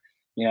are,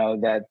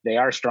 that they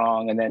are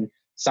strong, and then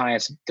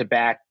science to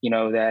back,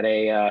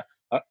 that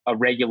a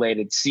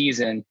regulated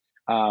season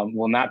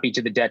will not be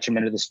to the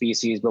detriment of the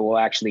species, but will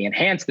actually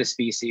enhance the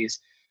species.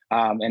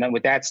 And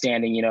with that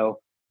standing,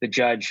 the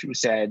judge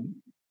said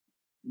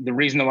the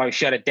reason why we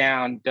shut it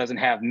down doesn't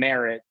have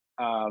merit.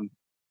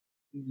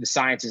 The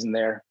science isn't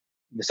there.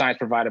 The science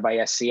provided by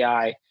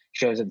SCI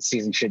shows that the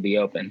season should be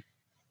open.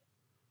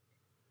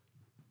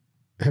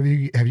 Have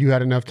you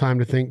had enough time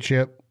to think,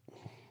 Chip?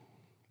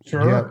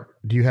 Sure.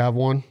 Do you have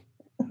one?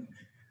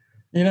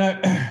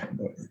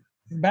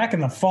 Back in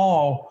the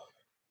fall,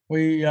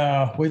 we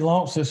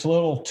launched this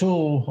little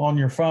tool on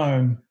your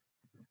phone,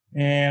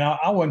 and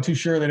I wasn't too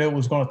sure that it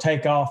was going to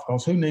take off,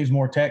 because who needs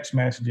more text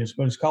messages?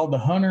 But it's called the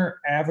Hunter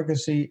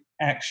Advocacy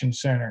Action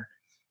Center,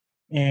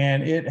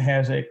 and it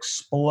has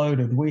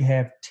exploded. We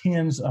have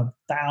tens of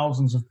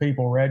thousands of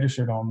people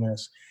registered on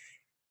this,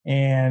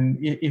 and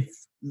if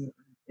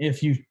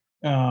you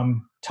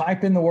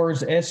type in the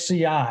words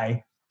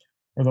SCI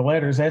or the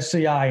letters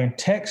SCI and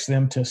text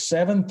them to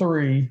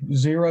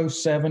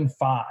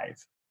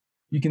 73075.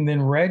 You can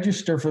then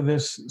register for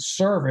this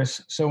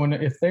service. So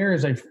if there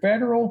is a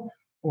federal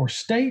or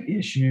state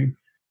issue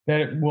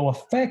that it will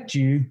affect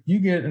you, you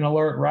get an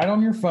alert right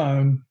on your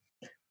phone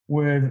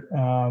with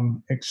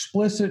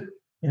explicit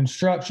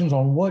instructions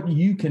on what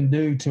you can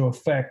do to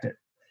affect it.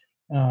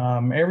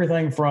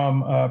 Everything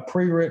from a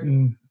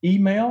pre-written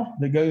email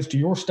that goes to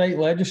your state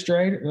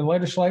legislator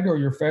or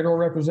your federal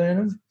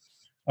representative,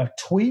 a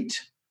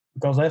tweet,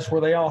 because that's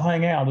where they all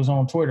hang out, is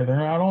on Twitter. They're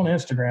not on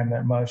Instagram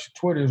that much.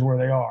 Twitter is where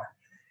they are.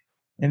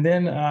 And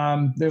then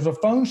there's a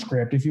phone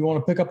script if you want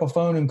to pick up a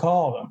phone and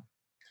call them.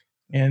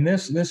 And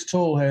this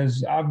tool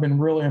I've been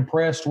really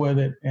impressed with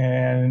it.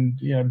 And,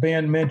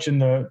 Ben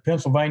mentioned the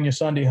Pennsylvania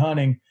Sunday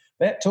hunting.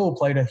 That tool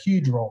played a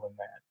huge role in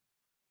that.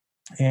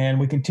 And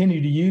we continue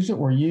to use it.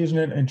 We're using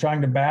it and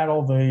trying to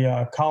battle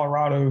the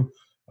Colorado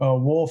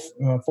wolf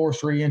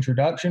forced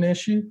reintroduction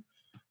issue.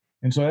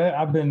 And so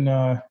I've been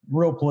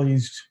real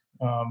pleased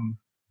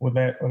with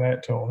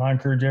that tool. And I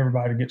encourage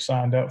everybody to get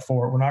signed up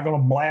for it. We're not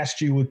going to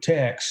blast you with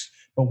text,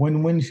 but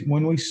when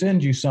we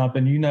send you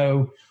something,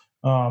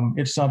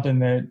 it's something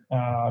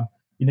that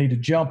you need to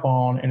jump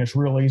on, and it's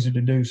real easy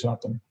to do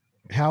something.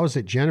 How is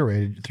it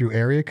generated? Through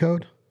area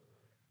code?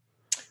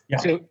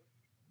 Yeah.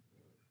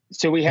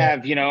 So we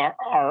have,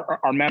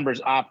 our members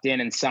opt in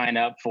and sign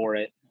up for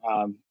it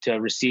to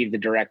receive the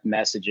direct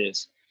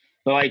messages.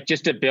 But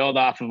just to build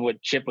off of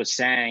what Chip was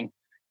saying,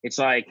 it's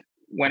like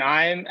when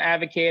I'm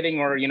advocating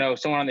or,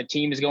 someone on the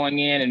team is going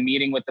in and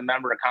meeting with the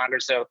member of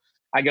Congress. So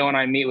I go and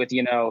I meet with,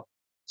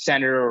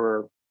 Senator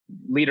or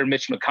Leader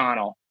Mitch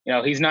McConnell.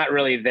 He's not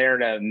really there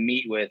to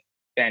meet with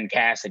Ben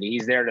Cassidy.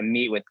 He's there to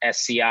meet with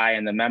SCI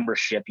and the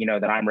membership,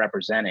 that I'm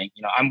representing.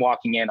 I'm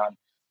walking in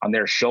on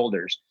their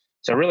shoulders.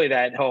 So really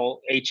that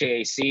whole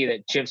HAAC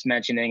that Chip's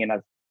mentioning, and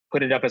I've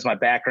put it up as my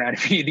background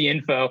if you need the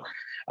info,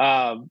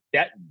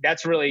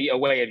 that's really a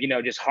way of,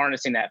 just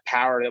harnessing that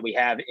power that we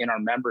have in our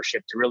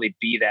membership to really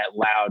be that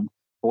loud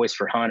voice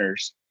for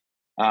hunters.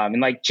 And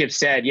like Chip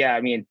said,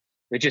 it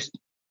just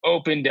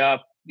opened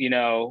up,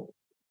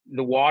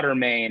 the water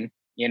main,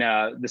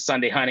 the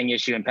Sunday hunting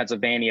issue in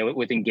Pennsylvania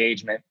with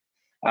engagement.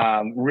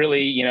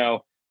 Really,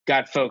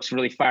 got folks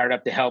really fired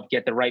up to help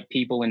get the right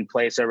people in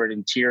place over at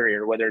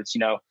Interior, whether it's,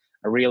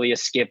 Aurelia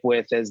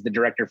Skipwith as the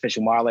Director of Fish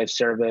and Wildlife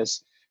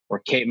Service, or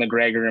Kate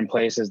McGregor in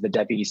place as the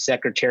Deputy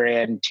Secretary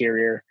at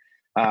Interior.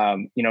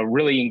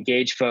 Really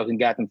engaged folks and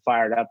got them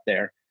fired up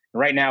there. And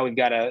right now we've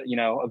got a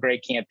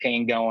great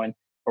campaign going,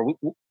 or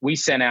we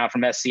sent out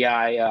from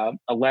SCI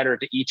a letter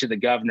to each of the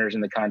governors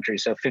in the country.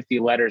 So 50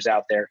 letters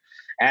out there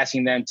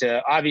asking them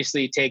to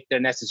obviously take their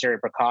necessary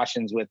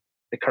precautions with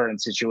the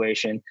current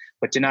situation,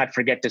 but to not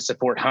forget to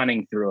support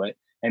hunting through it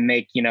and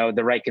make,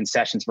 the right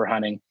concessions for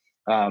hunting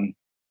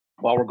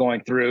while we're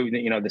going through,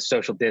 the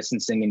social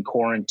distancing and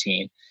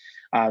quarantine.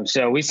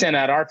 So we sent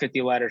out our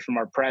 50 letters from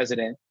our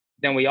president.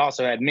 Then we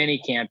also had mini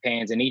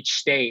campaigns in each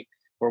state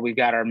where we've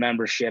got our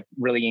membership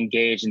really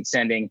engaged in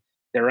sending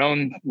their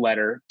own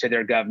letter to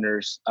their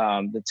governors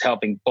that's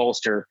helping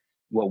bolster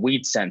what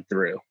we'd sent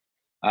through.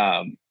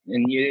 And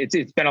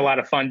it's been a lot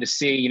of fun to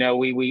see.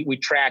 We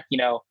track,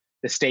 the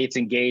state's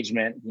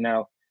engagement,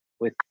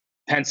 with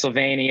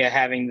Pennsylvania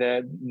having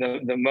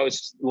the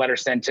most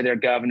letters sent to their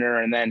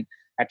governor, and then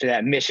after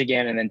that,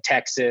 Michigan, and then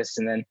Texas.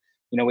 And then,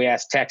 we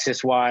asked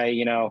Texas why,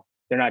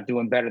 they're not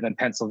doing better than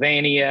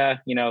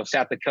Pennsylvania,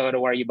 South Dakota,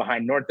 why are you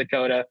behind North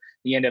Dakota?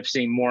 You end up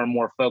seeing more and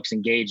more folks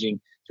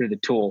engaging through the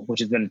tool, which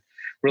has been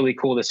really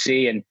cool to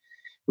see. And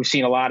we've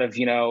seen a lot of,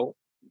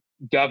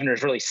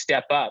 governors really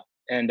step up,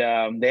 and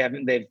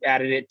they've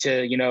added it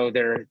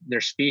to,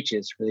 their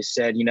speeches where they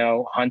said,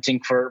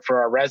 hunting for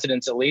our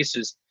residents at least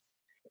is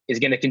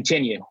going to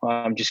continue.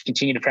 Just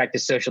continue to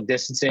practice social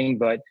distancing,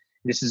 but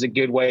this is a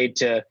good way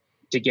to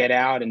get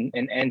out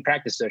and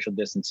practice social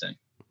distancing.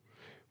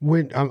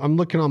 When I'm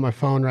looking on my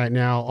phone right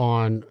now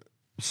on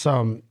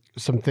some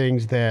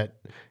things that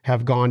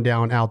have gone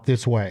down out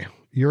this way.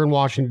 You're in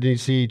Washington,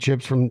 D.C.,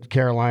 Chip's from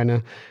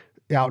Carolina,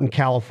 out in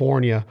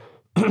California.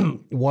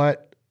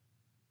 What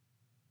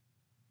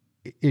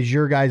is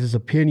your guys'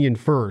 opinion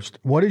first?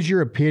 What is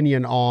your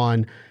opinion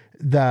on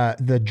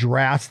the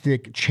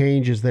drastic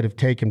changes that have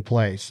taken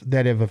place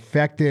that have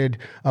affected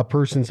a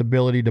person's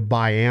ability to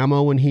buy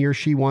ammo when he or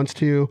she wants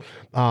to?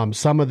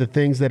 Some of the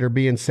things that are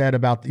being said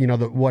about,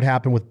 what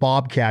happened with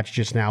Bobcats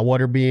just now,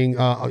 what are being,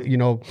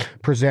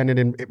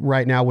 presented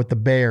right now with the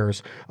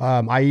Bears.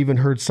 I even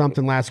heard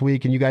something last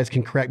week, and you guys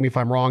can correct me if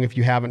I'm wrong. If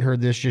you haven't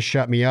heard this, just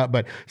shut me up.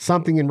 But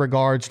something in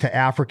regards to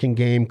African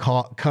game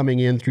coming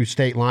in through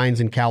state lines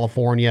in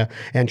California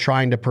and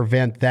trying to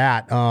prevent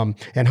that,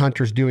 and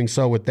hunters doing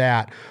so with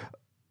that.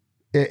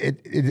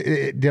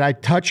 Did I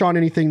touch on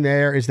anything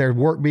there? Is there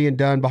work being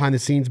done behind the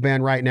scenes,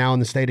 Ben, right now in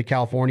the state of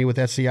California with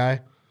SCI?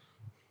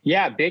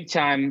 Yeah, big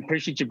time.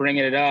 Appreciate you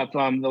bringing it up.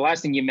 The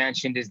last thing you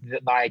mentioned is the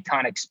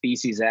Iconic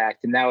Species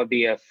Act, and that would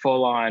be a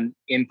full-on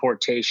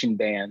importation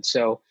ban.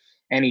 So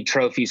any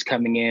trophies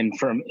coming in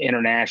from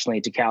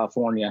internationally to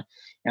California.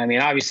 And I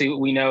mean, obviously,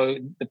 we know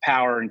the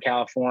power in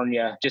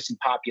California, just in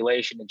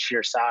population and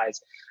sheer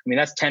size. I mean,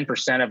 that's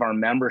 10% of our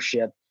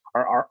membership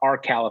are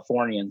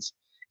Californians.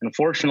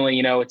 Unfortunately,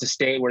 it's a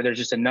state where there's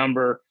just a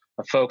number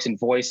of folks and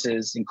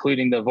voices,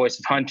 including the voice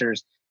of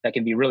hunters, that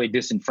can be really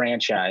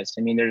disenfranchised.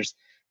 I mean,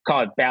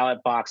 call it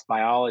ballot box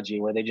biology,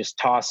 where they just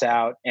toss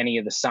out any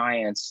of the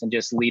science and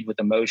just lead with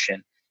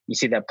emotion. You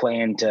see that play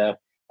into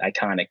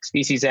Iconic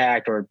Species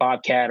Act or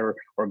Bobcat or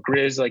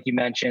Grizz, like you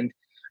mentioned.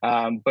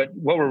 But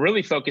what we're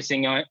really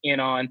focusing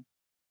on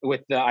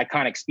with the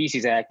Iconic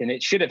Species Act, and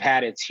it should have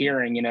had its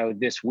hearing,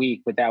 this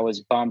week, but that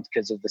was bumped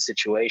because of the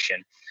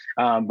situation.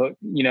 But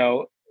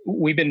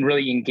we've been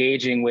really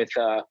engaging with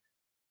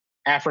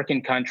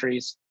African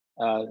countries,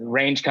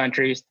 range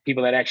countries,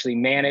 people that actually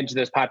manage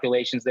those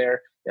populations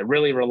there, that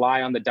really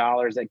rely on the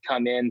dollars that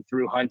come in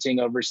through hunting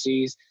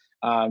overseas.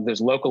 Those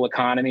local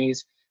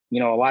economies, a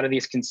lot of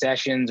these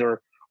concessions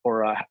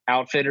or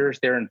outfitters,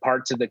 they're in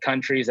parts of the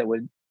countries that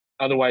would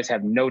otherwise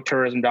have no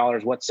tourism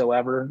dollars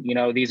whatsoever.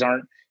 These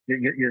aren't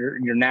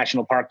your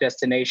national park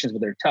destinations,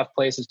 but they're tough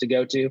places to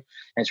go to. And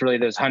it's really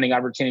those hunting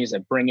opportunities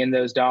that bring in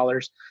those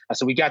dollars.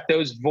 So we got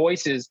those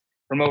voices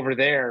from over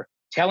there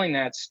telling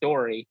that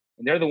story.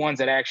 And they're the ones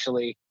that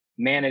actually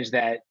manage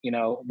that,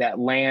 that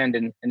land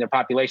and their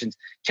populations,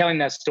 telling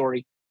that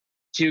story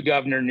to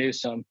Governor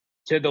Newsom,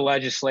 to the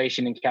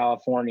legislation in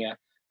California,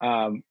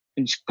 and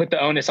just put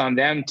the onus on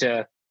them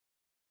to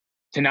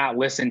not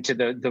listen to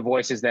the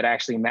voices that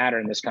actually matter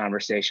in this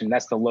conversation.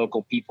 That's the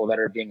local people that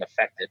are being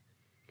affected.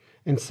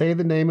 And say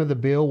the name of the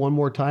bill one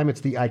more time.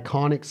 It's the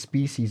Iconic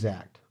Species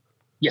Act.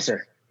 Yes,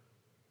 sir.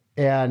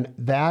 And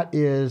that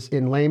is,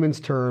 in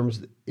layman's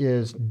terms,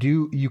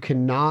 you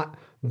cannot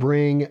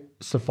bring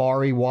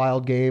safari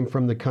wild game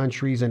from the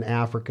countries in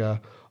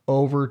Africa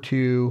over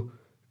to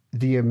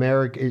the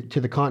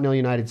continental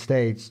United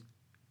States,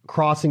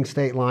 crossing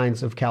state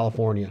lines of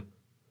California.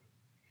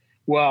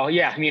 Well,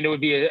 yeah, I mean, it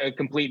would be a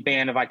complete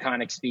ban of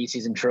iconic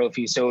species and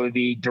trophies. So it would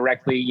be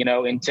directly,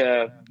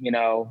 into,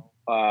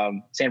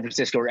 San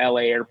Francisco or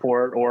LA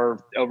airport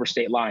or over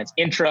state lines.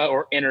 Intra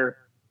or inter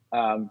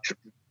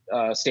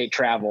state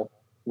travel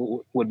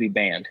would be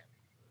banned.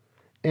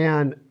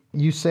 And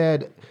you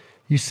said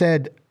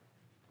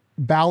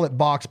ballot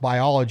box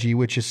biology,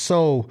 which is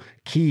so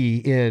key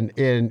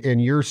in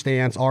your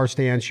stance, our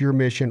stance, your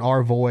mission,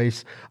 our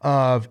voice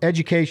of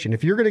education.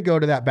 If you're going to go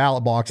to that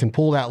ballot box and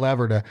pull that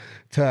lever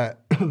to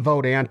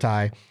vote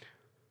anti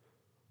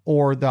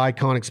or the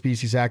Iconic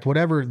Species Act,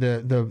 whatever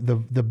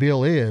the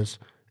bill is,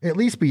 at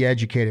least be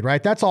educated,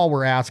 right? That's all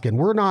we're asking.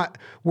 We're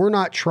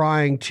not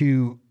trying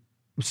to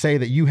say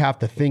that you have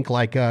to think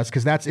like us,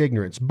 because that's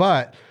ignorance,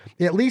 but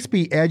at least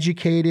be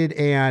educated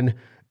and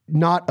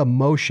not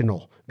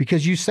emotional.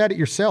 Because you said it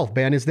yourself,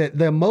 Ben, is that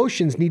the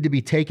emotions need to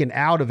be taken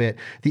out of it.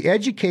 The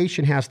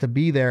education has to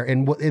be there,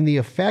 and the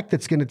effect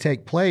that's going to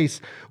take place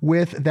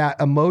with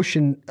that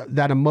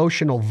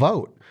emotional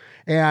vote.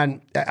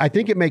 And I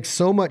think it makes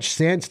so much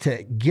sense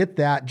to get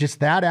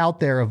that out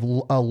there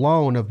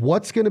alone of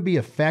what's going to be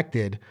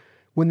affected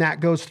when that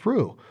goes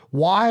through.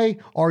 Why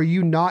are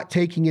you not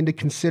taking into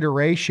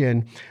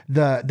consideration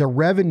the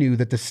revenue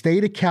that the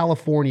state of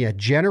California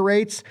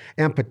generates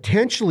and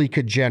potentially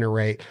could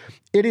generate?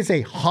 It is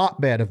a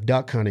hotbed of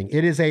duck hunting.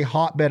 It is a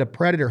hotbed of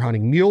predator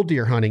hunting, mule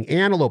deer hunting,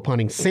 antelope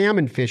hunting,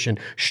 salmon fishing,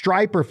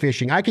 striper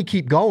fishing. I could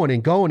keep going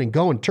and going and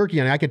going. Turkey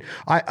hunting.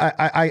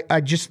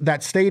 I just,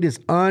 that state is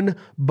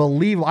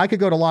unbelievable. I could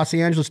go to Los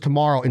Angeles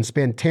tomorrow and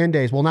spend 10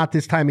 days. Well, not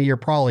this time of year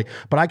probably,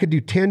 but I could do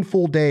 10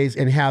 full days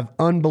and have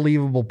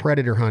unbelievable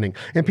predator hunting.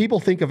 And people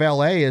think of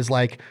LA as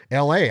like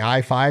LA,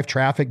 I-5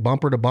 traffic,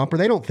 bumper to bumper.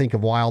 They don't think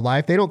of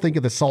wildlife. They don't think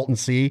of the Salton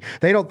Sea.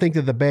 They don't think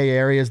of the Bay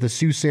Areas, the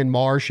Suisun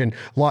Marsh and,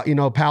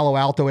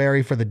 Palo Alto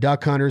area for the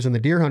duck hunters and the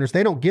deer hunters.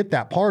 They don't get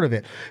that part of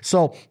it.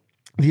 So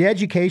the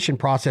education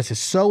process is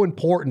so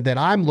important that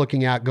I'm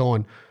looking at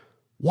going,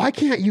 why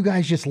can't you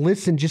guys just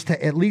listen, just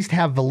to at least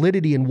have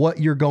validity in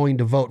what you're going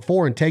to vote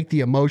for and take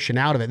the emotion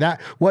out of it?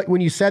 When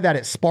you said that,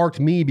 it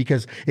sparked me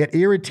because it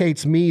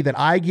irritates me that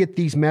I get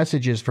these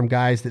messages from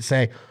guys that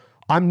say,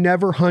 I'm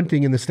never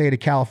hunting in the state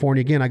of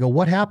California again. I go,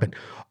 what happened?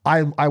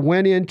 I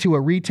went into a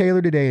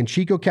retailer today in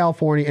Chico,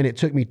 California, and it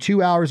took me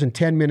 2 hours and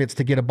 10 minutes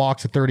to get a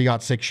box of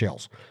 30-06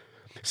 shells.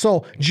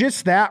 So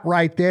just that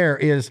right there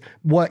is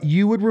what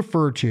you would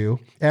refer to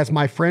as,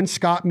 my friend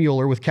Scott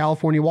Mueller with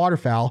California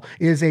Waterfowl,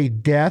 is a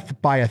death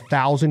by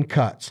 1,000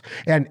 cuts.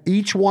 And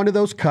each one of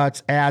those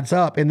cuts adds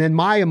up. And then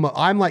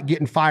I'm like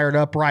getting fired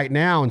up right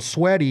now and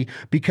sweaty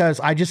because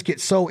I just get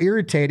so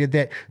irritated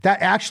that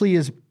actually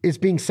is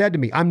being said to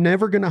me. I'm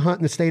never going to hunt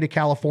in the state of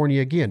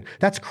California again.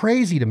 That's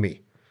crazy to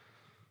me.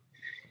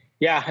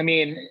 Yeah. I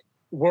mean,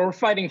 we're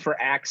fighting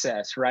for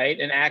access, right?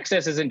 And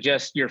access isn't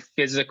just your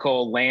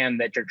physical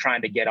land that you're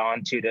trying to get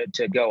onto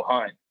to go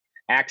hunt.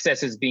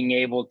 Access is being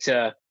able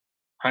to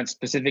hunt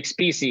specific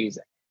species,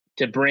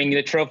 to bring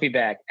the trophy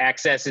back.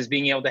 Access is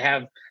being able to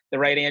have the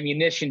right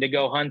ammunition to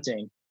go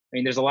hunting. I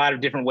mean, there's a lot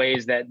of different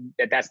ways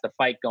that's the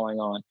fight going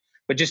on.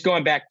 But just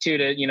going back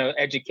to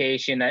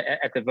education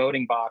at the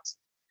voting box,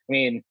 I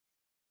mean,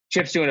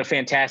 Chip's doing a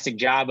fantastic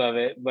job of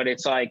it, but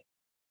it's like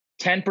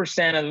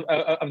 10%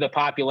 of the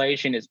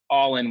population is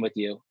all in with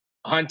you.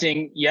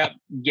 Hunting, yep,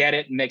 get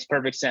it, makes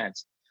perfect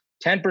sense.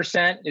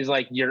 10% is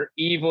like, you're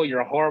evil, you're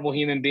a horrible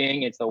human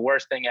being, it's the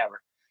worst thing ever.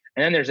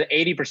 And then there's an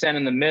 80%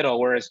 in the middle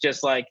where it's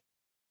just like,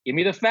 give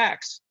me the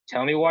facts,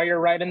 tell me why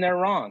you're right and they're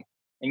wrong.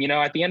 And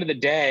at the end of the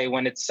day,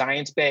 when it's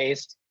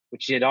science-based,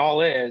 which it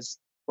all is,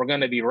 we're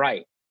going to be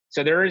right.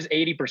 So there is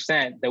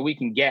 80% that we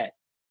can get.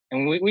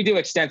 And we do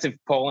extensive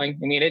polling.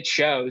 I mean, it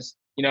shows,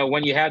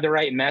 when you have the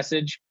right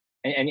message,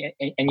 and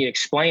you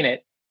explain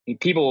it,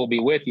 people will be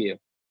with you.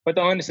 But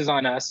the onus is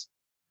on us.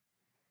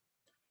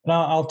 And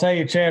I'll tell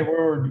you, Chad,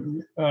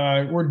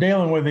 we're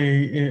dealing with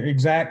the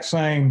exact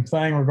same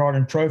thing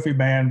regarding trophy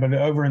ban, but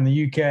over in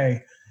the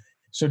UK.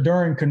 So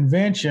during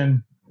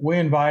convention, we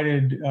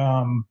invited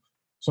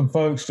some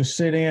folks to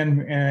sit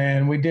in,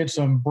 and we did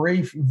some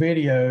brief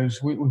videos.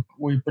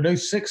 We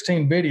produced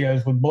 16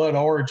 videos with Blood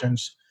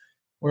Origins,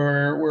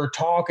 where we're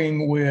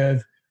talking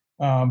with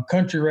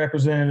country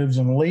representatives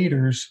and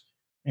leaders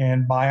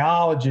and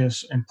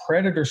biologists and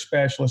predator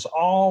specialists,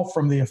 all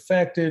from the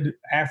affected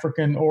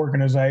African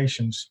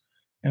organizations.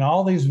 And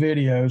all these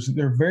videos,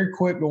 they're very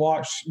quick to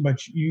watch,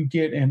 but you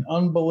get an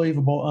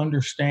unbelievable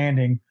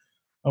understanding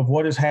of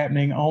what is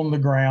happening on the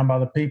ground by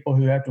the people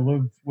who have to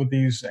live with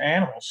these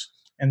animals.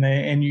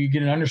 And you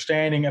get an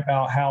understanding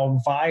about how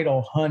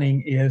vital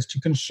hunting is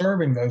to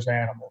conserving those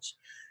animals.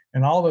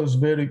 And all those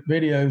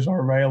videos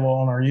are available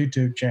on our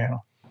YouTube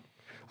channel.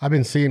 I've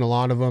been seeing a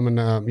lot of them,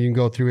 and you can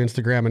go through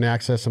Instagram and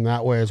access them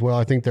that way as well.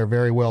 I think they're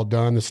very well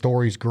done. The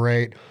story's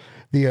great.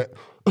 The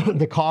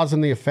cause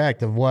and the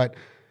effect of what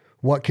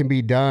can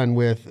be done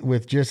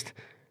with just,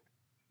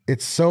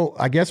 it's so,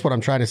 I guess what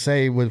I'm trying to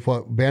say with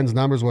what Ben's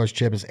numbers was,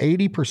 Chip, is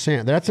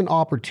 80%. That's an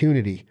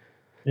opportunity.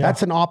 Yeah.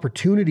 That's an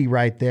opportunity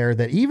right there,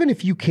 that even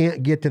if you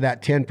can't get to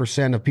that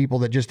 10% of people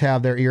that just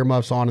have their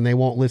earmuffs on and they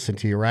won't listen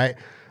to you, right?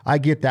 I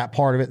get that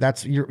part of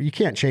it. You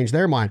can't change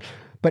their mind.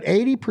 But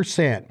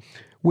 80%,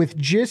 with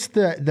just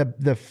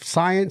the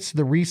science,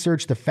 the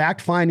research, the fact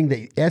finding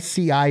that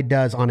SCI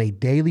does on a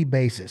daily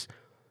basis,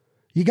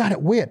 you got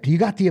it whipped. You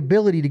got the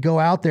ability to go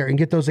out there and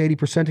get those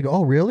 80% to go,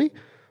 oh, really?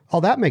 Oh,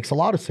 that makes a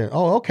lot of sense.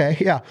 Oh, okay.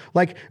 Yeah.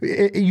 Like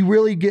you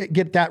really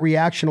get that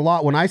reaction a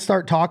lot. When I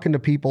start talking to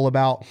people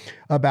about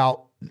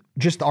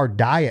just our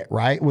diet,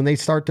 right? When they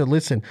start to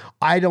listen,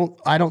 I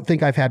don't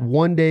think I've had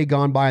one day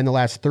gone by in the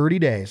last 30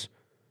 days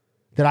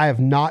that I have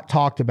not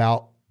talked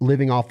about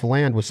living off the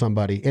land with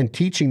somebody and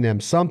teaching them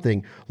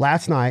something.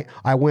 Last night,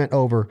 I went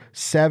over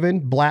 7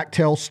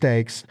 blacktail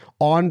steaks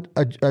on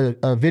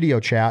a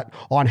video chat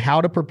on how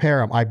to prepare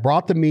them. I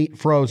brought the meat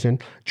frozen,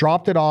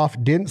 dropped it off,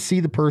 didn't see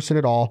the person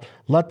at all,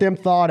 let them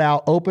thaw it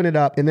out, open it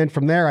up. And then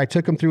from there, I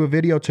took them through a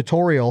video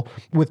tutorial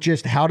with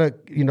just how to,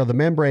 the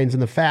membranes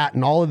and the fat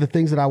and all of the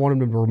things that I wanted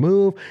them to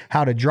remove,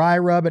 how to dry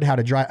rub it, how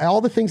to dry, all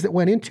the things that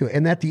went into it.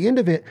 And at the end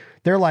of it,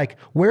 they're like,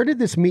 where did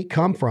this meat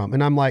come from?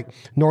 And I'm like,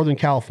 Northern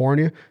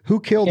California. Who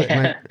killed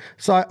it?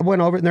 So I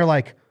went over it and they're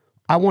like,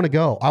 I want to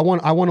go. I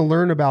want to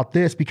learn about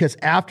this, because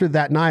after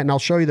that night, and I'll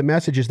show you the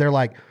messages, they're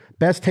like,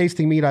 best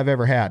tasting meat I've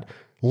ever had.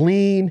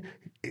 Lean,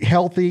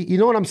 healthy. You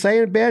know what I'm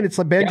saying, Ben? It's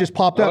like Ben just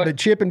popped up, but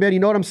Chip and Ben, you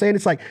know what I'm saying?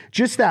 It's like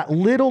just that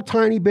little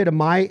tiny bit of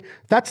might.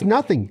 That's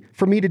nothing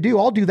for me to do.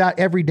 I'll do that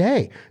every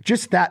day.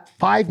 Just that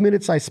 5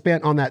 minutes I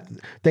spent on that.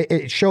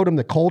 It showed them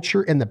the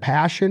culture and the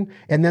passion,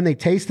 and then they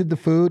tasted the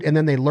food, and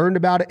then they learned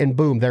about it, and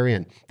boom, they're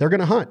in. They're going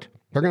to hunt.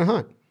 They're going to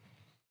hunt.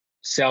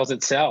 Sells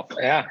itself.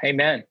 Yeah.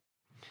 Amen.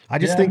 I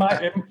just think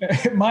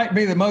it might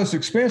be the most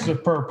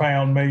expensive per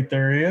pound meat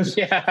there is.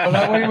 Yeah.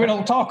 But we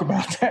don't talk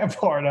about that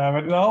part of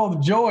it. All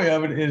the joy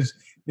of it is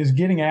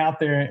getting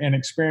out there and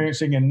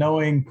experiencing and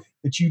knowing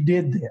that you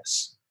did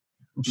this.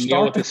 From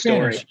start to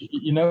finish.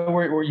 You know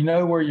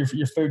where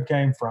your food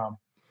came from.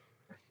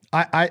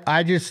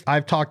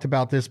 I've talked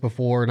about this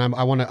before, and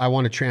I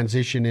want to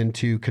transition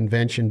into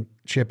convention,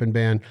 Chip and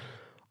Ben.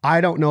 I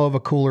don't know of a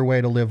cooler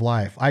way to live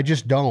life. I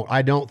just don't.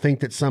 I don't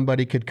think that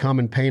somebody could come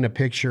and paint a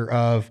picture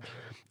of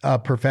a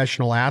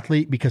professional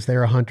athlete because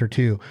they're a hunter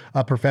too,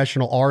 a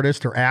professional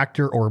artist or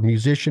actor or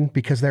musician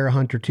because they're a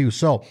hunter too.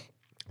 So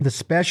the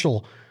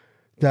special,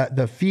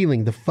 the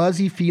feeling, the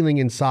fuzzy feeling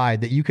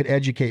inside that you could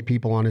educate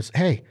people on is,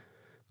 hey,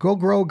 go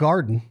grow a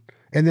garden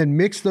and then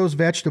mix those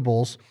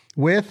vegetables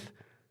with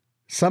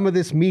some of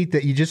this meat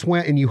that you just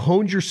went and you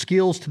honed your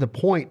skills to the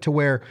point to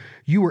where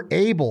you were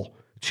able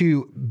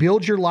to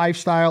build your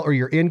lifestyle or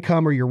your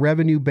income or your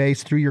revenue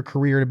base through your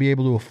career to be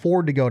able to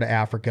afford to go to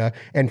Africa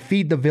and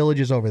feed the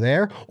villages over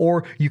there.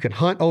 Or you can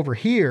hunt over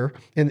here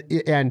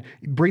and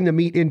bring the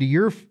meat into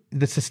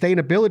the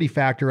sustainability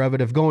factor of it,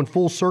 of going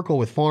full circle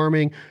with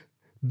farming,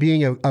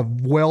 being a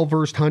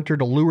well-versed hunter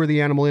to lure the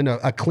animal in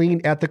a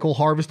clean, ethical,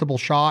 harvestable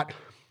shot,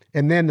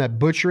 and then the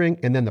butchering,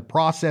 and then the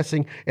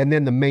processing, and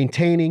then the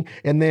maintaining,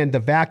 and then the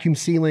vacuum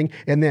sealing,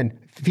 and then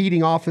feeding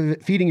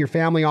your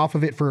family off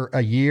of it for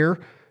a year.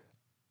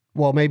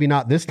 Well, maybe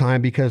not this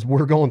time because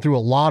we're going through a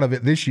lot of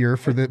it this year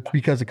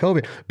because of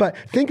COVID. But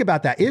think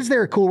about that. Is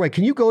there a cool way?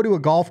 Can you go to a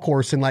golf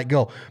course and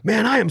go,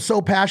 man, I am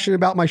so passionate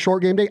about my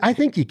short game day? I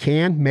think you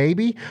can,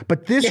 maybe.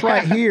 But this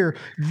right here,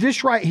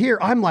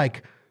 I'm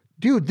like,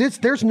 dude,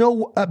 there's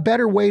no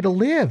better way to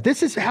live.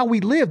 This is how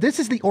we live. This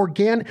is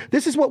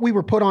this is what we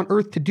were put on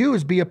earth to do,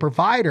 is be a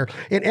provider.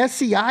 And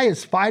SCI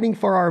is fighting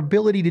for our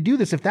ability to do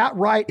this. If that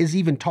right is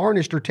even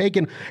tarnished or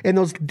taken, and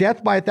those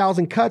death by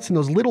 1,000 cuts and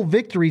those little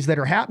victories that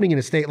are happening in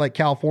a state like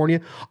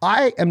California,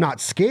 I am not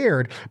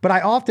scared, but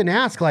I often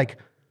ask,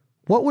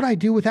 what would I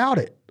do without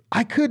it?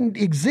 I couldn't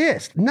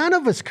exist. None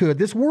of us could.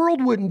 This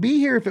world wouldn't be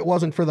here if it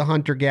wasn't for the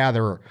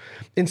hunter-gatherer.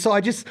 And so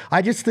I just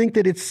think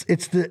that it's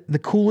the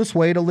coolest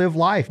way to live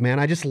life, man.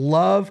 I just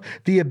love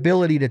the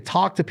ability to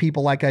talk to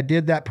people like I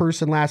did that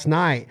person last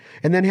night,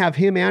 and then have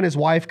him and his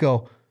wife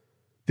go,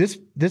 this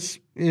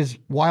is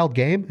wild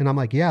game. And I'm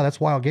like, yeah, that's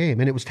wild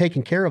game. And it was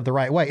taken care of the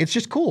right way. It's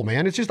just cool,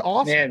 man. It's just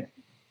awesome. Man.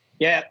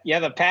 Yeah,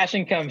 the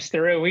passion comes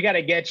through. We got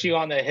to get you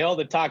on the Hill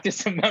to talk to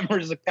some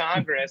members of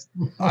Congress.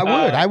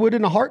 I would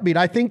in a heartbeat.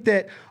 I think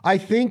that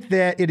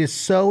it is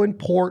so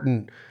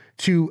important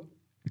to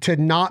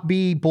not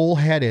be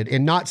bullheaded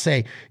and not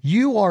say,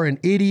 you are an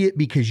idiot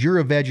because you're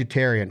a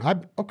vegetarian. I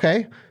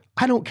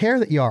don't care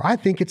that you are. I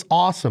think it's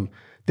awesome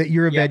that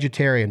you're a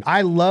vegetarian.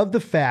 I love the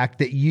fact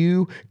that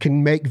you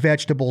can make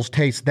vegetables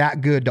taste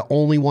that good to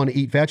only want to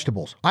eat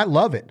vegetables. I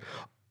love it.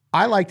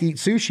 I like to eat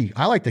sushi.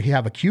 I like to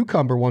have a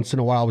cucumber once in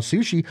a while with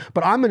sushi,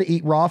 but I'm going to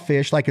eat raw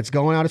fish like it's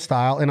going out of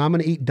style, and I'm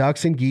going to eat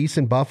ducks and geese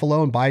and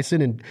buffalo and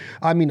bison. And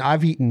I mean,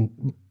 I've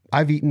eaten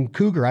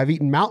cougar. I've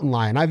eaten mountain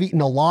lion. I've eaten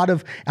a lot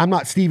of, I'm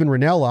not Steven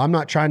Rinella. I'm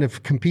not trying to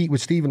compete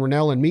with Steven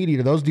Rinella and meat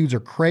eater. Those dudes are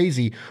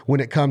crazy when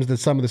it comes to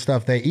some of the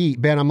stuff they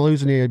eat. Ben, I'm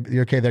losing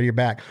you. Okay, there, you're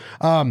back.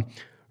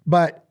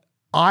 But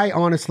I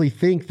honestly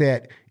think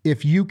that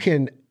if you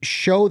can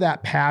show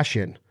that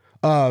passion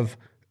of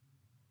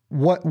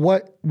what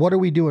are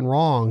we doing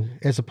wrong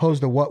as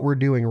opposed to what we're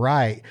doing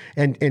right,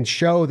 and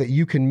show that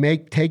you can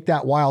take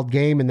that wild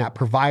game and that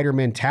provider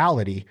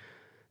mentality,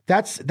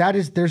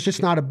 there's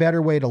just not a better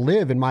way to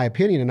live, in my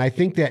opinion. And I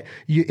think that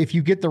if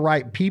you get the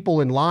right people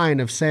in line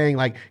of saying,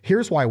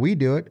 here's why we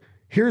do it.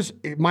 Here's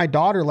my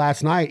daughter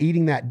last night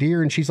eating that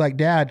deer, and she's like,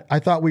 Dad, I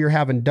thought we were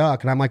having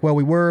duck. And I'm like, well,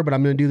 we were, but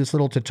I'm going to do this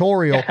little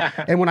tutorial.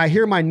 And when I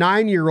hear my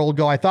 9-year-old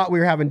go, I thought we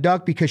were having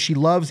duck because she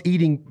loves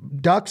eating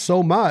duck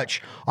so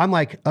much, I'm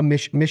like, a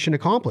mission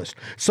accomplished.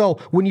 So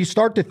when you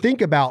start to think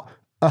about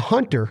a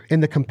hunter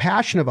and the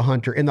compassion of a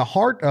hunter and the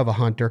heart of a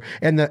hunter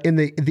and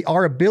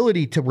our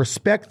ability to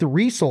respect the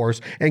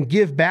resource and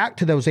give back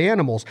to those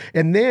animals,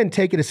 and then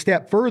take it a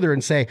step further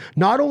and say,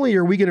 not only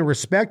are we going to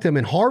respect them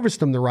and harvest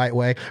them the right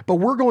way, but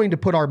we're going to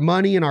put our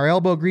money and our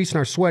elbow grease and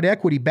our sweat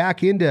equity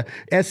back into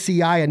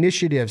SCI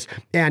initiatives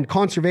and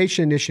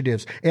conservation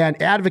initiatives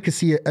and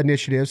advocacy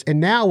initiatives. And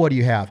now what do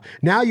you have?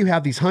 Now you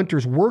have these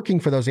hunters working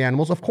for those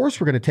animals. Of course,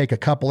 we're going to take a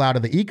couple out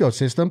of the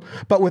ecosystem,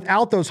 but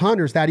without those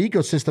hunters, that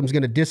ecosystem is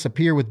going to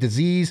disappear with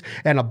disease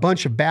and a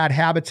bunch of bad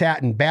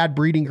habitat and bad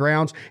breeding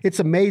grounds. It's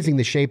amazing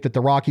the shape that the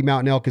Rocky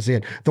Mountain elk is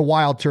in, the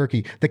wild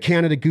turkey, the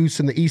Canada goose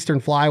in the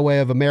eastern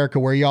flyway of America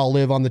where y'all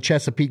live on the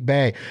Chesapeake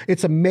Bay.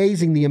 It's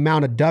amazing the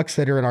amount of ducks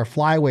that are in our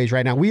flyways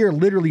right now. We are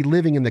literally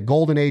living in the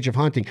golden age of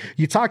hunting.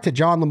 You talk to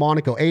John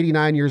LaMonaco,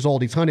 89 years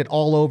old. He's hunted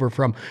all over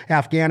from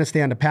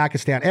Afghanistan to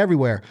Pakistan,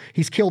 everywhere.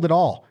 He's killed it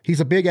all. He's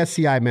a big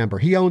SCI member.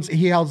 He holds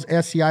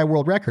SCI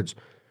world records.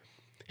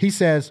 He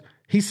says,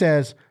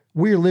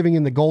 we're living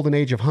in the golden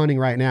age of hunting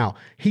right now.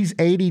 He's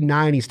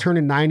 89. He's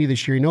turning 90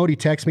 this year. You know what he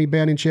texts me,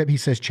 Ben and Chip? He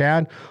says,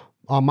 Chad,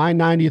 on my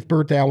 90th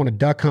birthday, I want to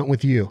duck hunt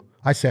with you.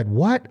 I said,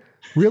 what?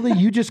 Really?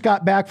 You just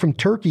got back from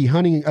Turkey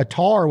hunting a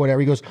tahr or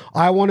whatever. He goes,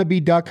 I want to be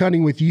duck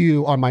hunting with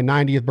you on my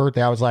 90th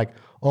birthday. I was like,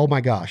 oh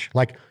my gosh.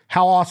 Like,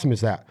 how awesome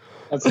is that?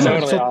 That's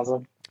totally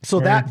awesome. So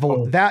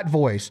that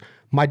voice,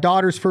 my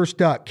daughter's first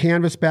duck,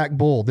 canvasback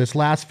bull, this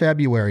last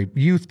February,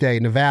 Youth Day,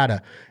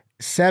 Nevada.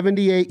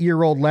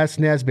 78-year-old Les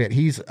Nesbitt.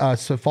 He's a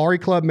Safari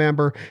Club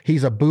member.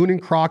 He's a Boone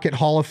and Crockett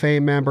Hall of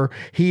Fame member.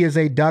 He is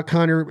a duck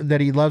hunter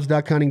that he loves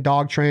duck hunting,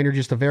 dog trainer,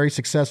 just a very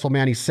successful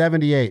man. He's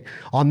 78.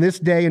 On this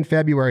day in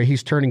February,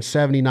 he's turning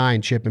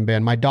 79, Chip and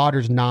Ben. My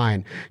daughter's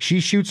 9.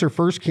 She shoots her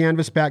first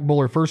canvasback bull,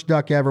 her first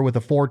duck ever with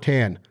a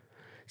 410.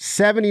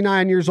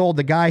 79 years old.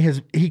 The guy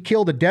he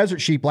killed a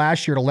desert sheep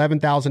last year at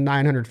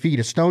 11,900 feet,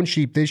 a stone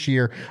sheep this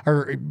year,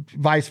 or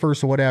vice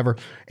versa, whatever.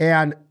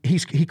 And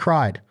he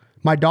cried.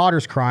 My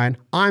daughter's crying.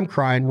 I'm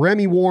crying.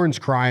 Remy Warren's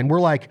crying. We're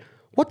like,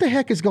 what the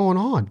heck is going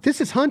on? This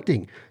is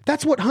hunting.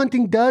 That's what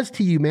hunting does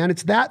to you, man.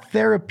 It's that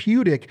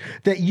therapeutic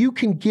that you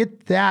can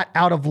get that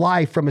out of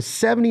life, from a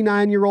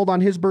 79-year-old on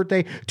his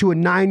birthday to a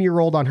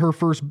 9-year-old on her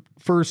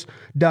first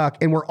duck.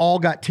 And we're all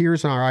got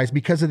tears in our eyes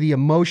because of the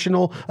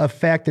emotional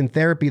effect and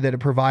therapy that it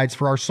provides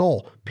for our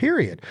soul,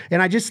 period.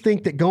 And I just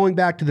think that going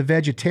back to the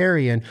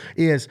vegetarian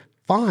is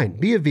fine.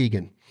 Be a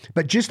vegan.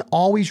 But just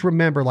always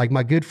remember, like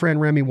my good friend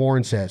Remy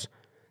Warren says,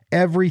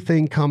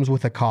 everything comes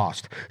with a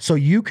cost. So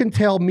you can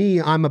tell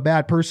me I'm a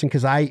bad person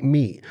because I ate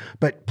meat,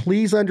 but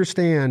please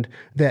understand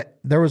that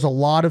there was a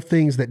lot of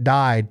things that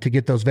died to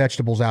get those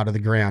vegetables out of the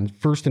ground,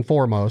 first and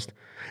foremost.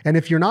 And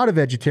if you're not a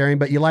vegetarian,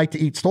 but you like to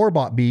eat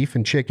store-bought beef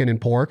and chicken and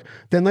pork,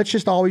 then let's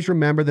just always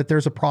remember that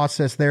there's a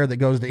process there that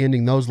goes to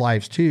ending those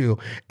lives too.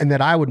 And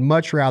that I would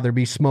much rather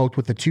be smoked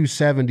with a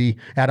 270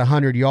 at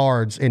 100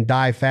 yards and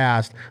die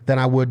fast than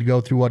I would go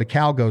through what a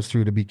cow goes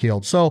through to be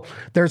killed. So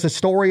there's a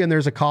story and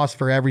there's a cost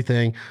for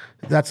everything.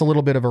 That's a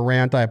little bit of a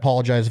rant. I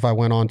apologize if I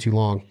went on too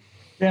long.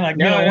 And I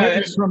get a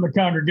witness from the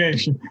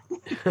congregation.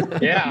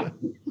 Yeah,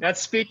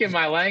 that's speaking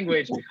my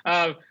language.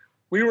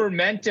 We were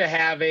meant to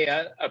have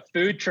a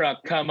food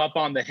truck come up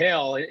on the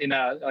hill in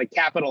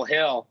Capitol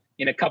Hill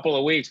in a couple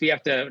of weeks. We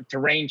have to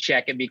rain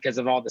check it because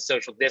of all the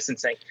social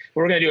distancing.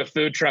 We're going to do a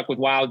food truck with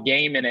wild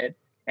game in it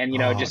and,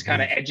 just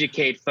kind of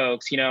educate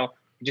folks,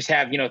 just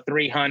have,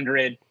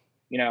 300,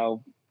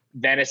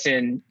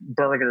 venison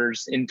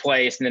burgers in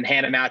place and then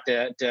hand them out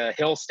to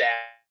Hill staff.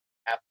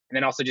 And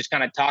then also just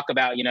kind of talk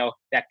about,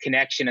 that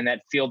connection and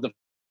that field of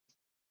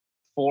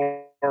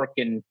fork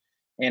and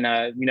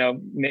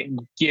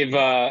give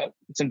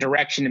some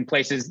direction in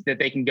places that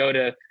they can go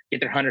to get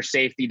their hunter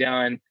safety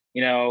done,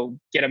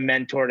 get a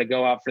mentor to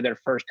go out for their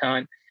first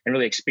hunt and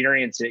really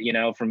experience it,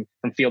 from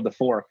field to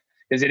fork.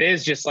 Because it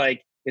is just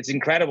like, it's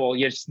incredible.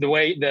 Just the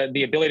way,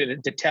 the ability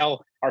to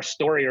tell our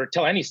story or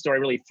tell any story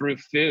really through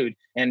food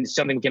and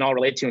something we can all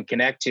relate to and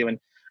connect to. And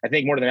I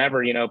think more than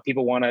ever,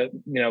 people want to,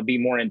 be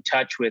more in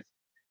touch with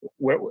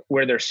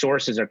where their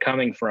sources are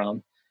coming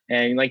from.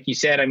 And like you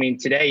said, I mean,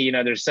 today,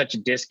 there's such a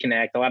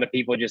disconnect. A lot of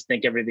people just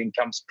think everything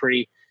comes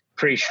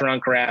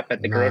pre-shrunk wrap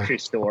at the grocery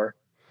store.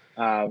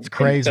 It's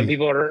crazy. Some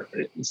people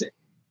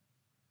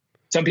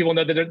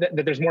know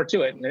that there's more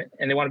to it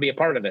and they want to be a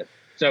part of it.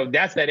 So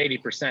that's that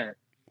 80%.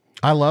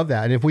 I love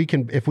that. And if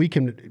we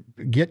can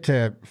get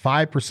to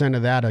 5%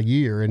 of that a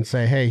year and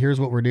say, hey, here's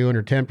what we're doing,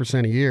 or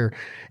 10% a year,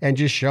 and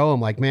just show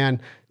them, like,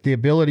 man, the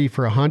ability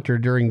for a hunter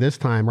during this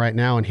time right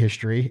now in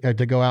history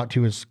to go out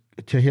to his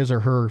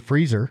or her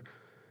freezer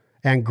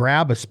and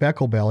grab a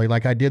speckle belly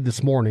like I did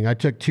this morning. I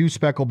took 2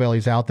 speckle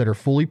bellies out that are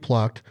fully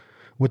plucked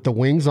with the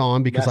wings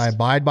on because I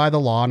abide by the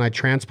law, and I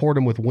transport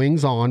them with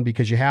wings on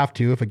because you have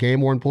to. If a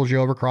game warden pulls you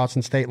over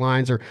crossing state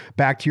lines or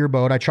back to your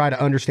boat, I try to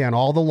understand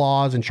all the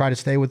laws and try to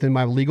stay within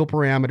my legal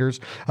parameters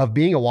of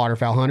being a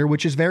waterfowl hunter,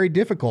 which is very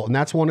difficult. And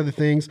that's one of the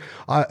things,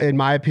 in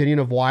my opinion,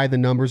 of why the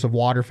numbers of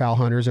waterfowl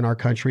hunters in our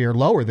country are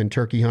lower than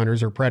turkey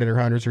hunters or predator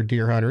hunters or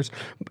deer hunters.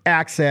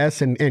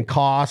 Access and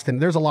cost,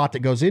 and there's a lot that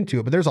goes into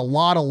it, but there's a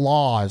lot of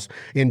laws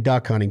in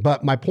duck hunting.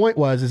 But my point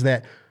is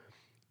that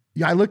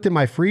I looked in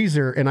my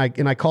freezer and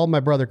I called my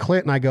brother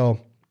Clint and I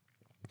go,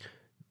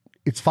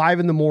 it's 5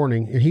 a.m.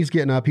 and he's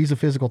getting up. He's a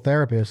physical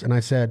therapist. And I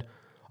said,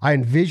 I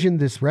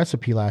envisioned this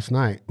recipe last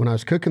night. When I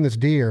was cooking this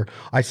deer,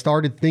 I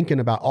started thinking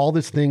about all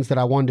these things that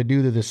I wanted to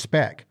do to this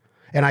spec.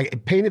 And I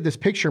painted this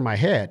picture in my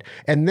head.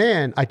 And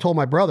then I told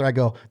my brother, I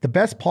go, the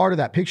best part of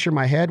that picture in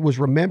my head was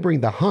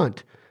remembering the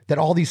hunt that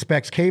all these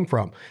specs came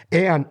from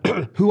and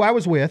who I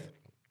was with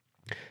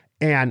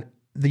and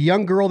the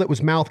young girl that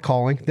was mouth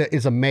calling, that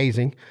is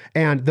amazing,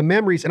 and the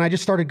memories. And I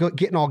just started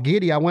getting all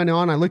giddy. I went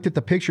on, I looked at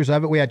the pictures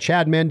of it. We had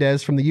Chad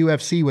Mendez from the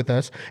UFC with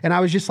us. And I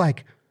was just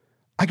like,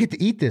 I get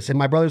to eat this. And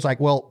my brother's like,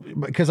 well,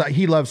 because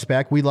he loves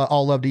speck. We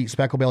all love to eat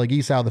speckled belly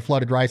geese out of the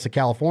flooded rice of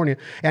California.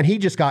 And he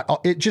just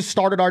it just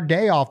started our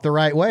day off the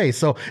right way.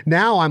 So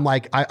now I'm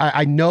like,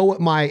 I know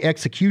what my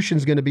execution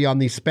is going to be on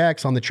these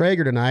specs on the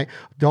Traeger tonight.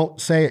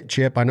 Don't say it,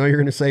 Chip. I know you're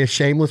going to say a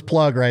shameless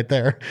plug right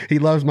there. He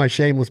loves my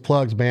shameless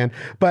plugs, man.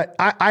 But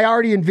I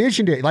already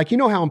envisioned it. Like, you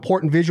know how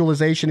important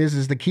visualization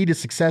is the key to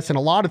success in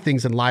a lot of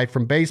things in life,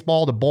 from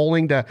baseball to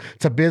bowling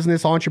to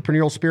business,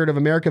 entrepreneurial spirit of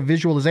America.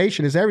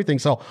 Visualization is everything.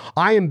 So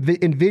I am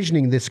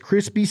envisioning this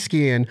crispy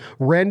skin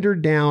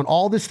rendered down,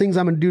 all these things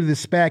I'm going to do to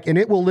this spec, and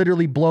it will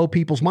literally blow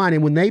people's mind.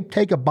 And when they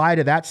take a bite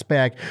of that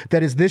spec,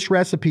 that is, this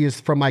recipe is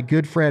from my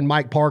good friend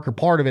Mike Parker,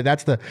 part of it.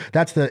 That's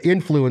the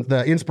influence,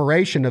 the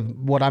inspiration of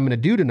what I'm going to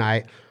do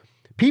tonight.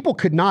 People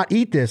could not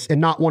eat this and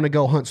not want to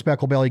go hunt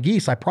speckled belly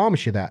geese. I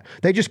promise you that.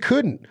 They just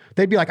couldn't.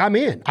 They'd be like, I'm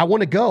in. I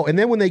want to go. And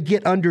then when they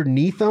get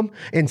underneath them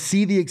and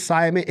see the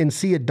excitement and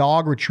see a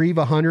dog retrieve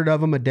 100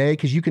 of them a day,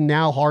 because you can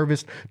now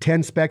harvest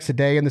 10 specks a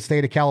day in the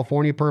state of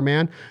California per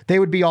man, they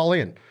would be all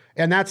in.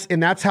 And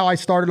that's how I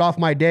started off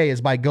my day,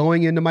 is by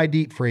going into my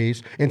deep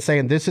freeze and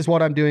saying, this is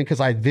what I'm doing because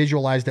I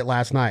visualized it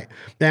last night.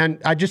 And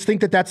I just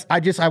think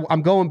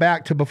I'm going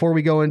back to before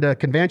we go into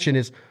convention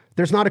is,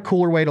 there's not a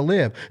cooler way to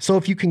live. So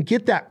if you can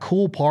get that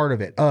cool part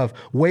of it, of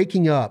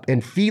waking up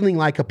and feeling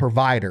like a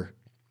provider,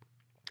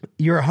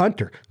 you're a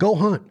hunter. Go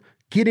hunt.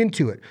 Get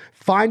into it.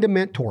 Find a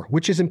mentor,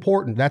 which is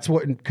important. That's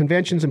what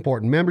convention's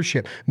important.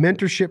 Membership,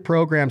 mentorship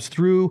programs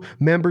through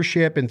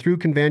membership and through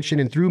convention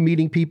and through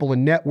meeting people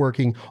and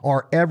networking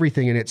are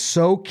everything. And it's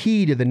so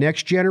key to the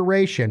next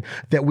generation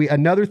that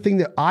another thing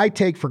that I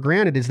take for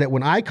granted is that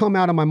when I come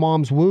out of my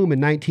mom's womb in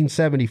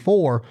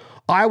 1974,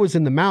 I was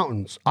in the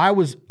mountains. I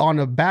was on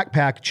a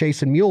backpack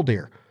chasing mule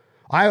deer.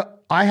 I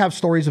have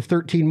stories of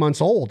 13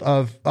 months old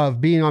of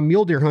being on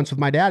mule deer hunts with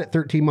my dad at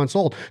 13 months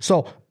old.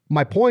 So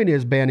my point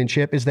is, Ben and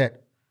Chip, is that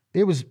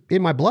it was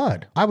in my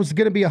blood. I was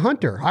going to be a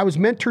hunter. I was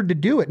mentored to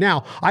do it.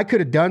 Now, I could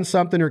have done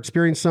something or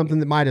experienced something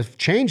that might have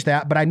changed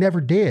that, but I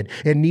never did.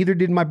 And neither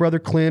did my brother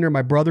Clint or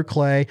my brother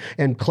Clay.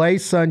 And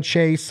Clay's son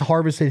Chase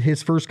harvested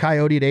his first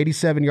coyote at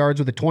 87 yards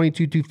with a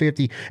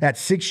 22-250 at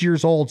 6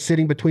 years old,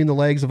 sitting between the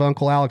legs of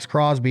Uncle Alex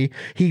Crosby.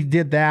 He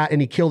did that,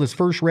 and he killed his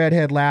first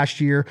redhead last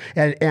year.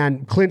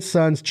 And Clint's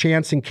sons,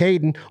 Chance and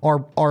Caden,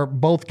 are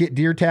both get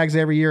deer tags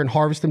every year and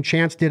harvest them.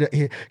 Chance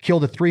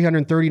killed a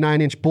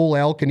 339-inch bull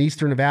elk in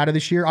eastern Nevada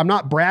this year. I'm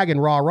not bragging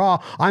rah.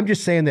 I'm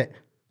just saying that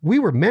we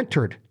were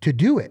mentored to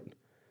do it.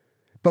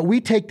 But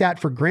we take that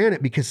for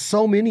granted because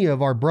so many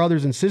of our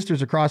brothers and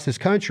sisters across this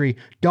country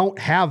don't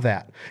have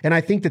that. And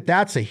I think that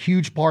that's a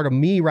huge part of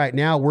me right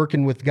now,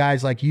 working with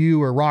guys like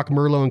you or Rock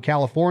Merlo in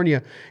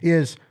California,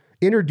 is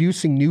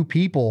introducing new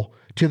people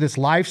to this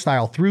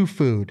lifestyle through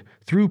food,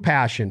 through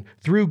passion,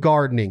 through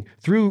gardening,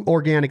 through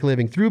organic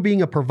living, through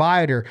being a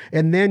provider,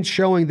 and then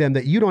showing them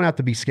that you don't have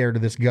to be scared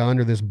of this gun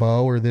or this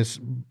bow or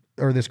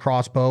this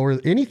crossbow or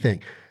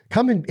anything.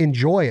 Come and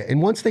enjoy it.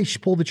 And once they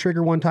pull the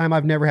trigger one time,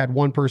 I've never had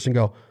one person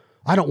go,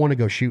 I don't want to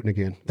go shooting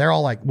again. They're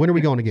all like, when are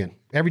we going again?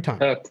 Every time.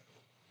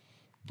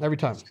 Every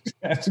time.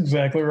 That's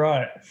exactly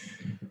right.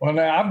 Well,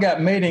 now I've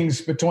got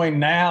meetings between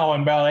now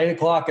and about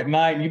 8:00 at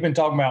night, and you've been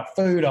talking about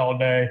food all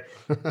day.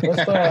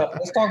 Let's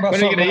talk about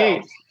something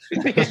else.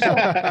 It's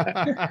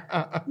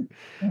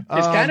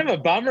kind of a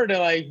bummer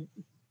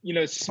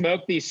to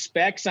smoke these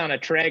specs on a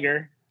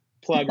Traeger.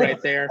 Plug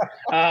right there,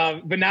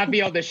 but not be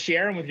able to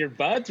share them with your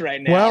buds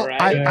right now. Well,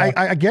 right?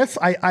 I guess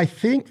I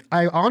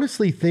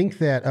honestly think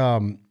that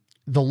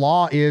the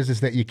law is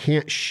that you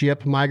can't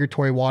ship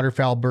migratory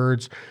waterfowl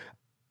birds,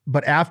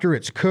 but after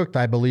it's cooked,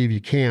 I believe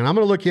you can. I'm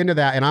going to look into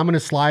that, and I'm going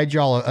to slide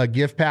y'all a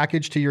gift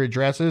package to your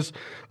addresses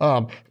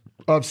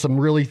of some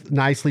really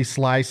nicely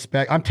sliced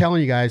speck. I'm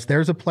telling you guys,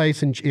 there's a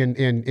place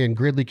in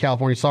Gridley,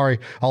 California. Sorry,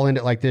 I'll end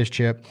it like this,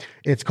 Chip.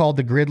 It's called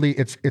the Gridley.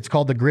 It's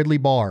called the Gridley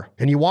Bar,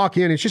 and you walk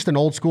in. It's just an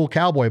old school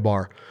cowboy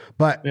bar,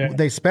 but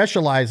they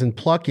specialize in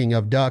plucking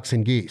of ducks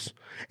and geese.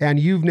 And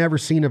you've never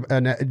seen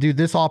dude,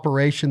 this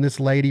operation, this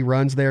lady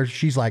runs there.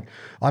 She's like,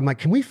 I'm like,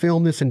 can we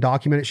film this and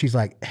document it? She's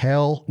like,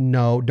 hell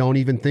no, don't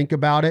even think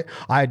about it.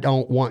 I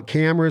don't want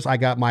cameras. I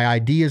got my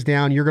ideas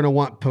down. You're going to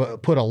want to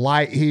put a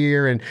light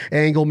here and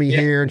angle me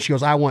here. And she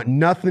goes, I want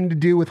nothing to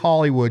do with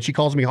Hollywood. She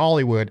calls me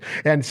Hollywood.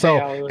 And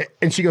so,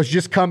 and she goes,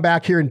 just come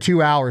back here in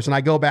 2 hours. And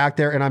I go back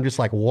there and I'm just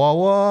like,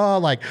 whoa,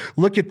 like,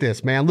 look at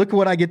this, man. Look at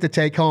what I get to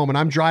take home. And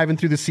I'm driving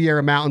through the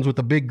Sierra Mountains with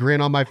a big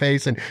grin on my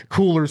face and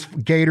coolers,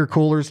 Gator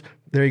coolers.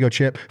 There you go,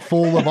 Chip.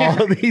 Full of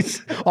all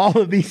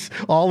of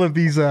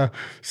these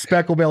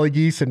speckled belly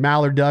geese and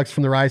mallard ducks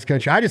from the rice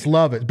country. I just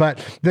love it.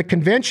 But the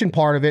convention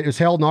part of it is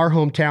held in our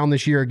hometown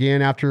this year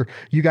again. After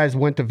you guys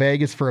went to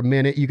Vegas for a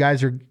minute, you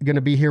guys are going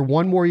to be here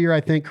one more year,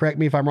 I think. Correct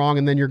me if I'm wrong.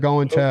 And then you're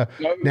going to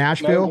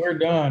Nashville. No, we're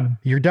done.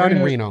 You're done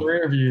in Reno.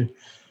 Three of you.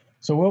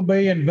 So we'll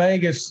be in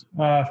Vegas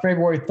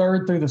February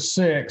 3rd through the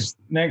 6th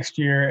next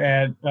year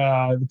at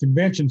the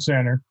convention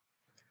center.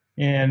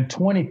 In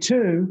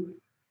 22.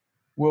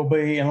 We'll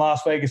be in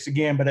Las Vegas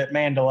again, but at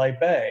Mandalay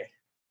Bay.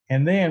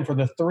 And then for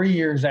the 3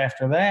 years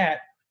after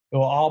that, it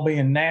will all be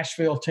in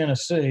Nashville,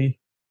 Tennessee.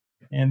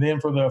 And then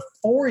for the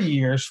 4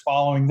 years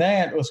following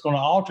that, it's going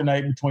to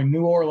alternate between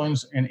New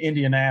Orleans and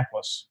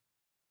Indianapolis.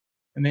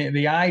 And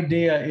the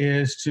idea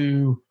is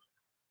to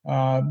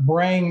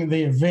bring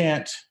the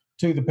event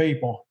to the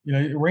people. You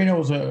know, Reno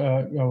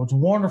was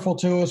wonderful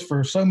to us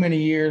for so many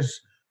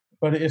years,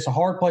 but it's a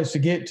hard place to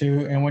get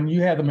to. And when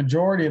you have the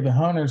majority of the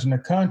hunters in the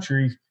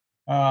country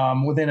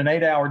within an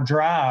 8-hour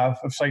drive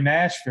of, say,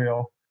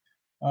 Nashville,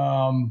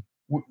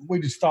 we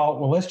just thought,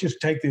 well, let's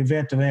just take the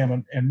event to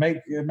them and make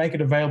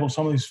it available to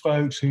some of these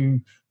folks who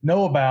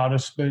know about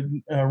us but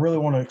really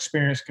want to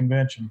experience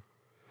convention.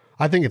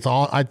 I think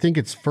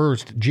it's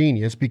first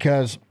genius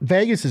because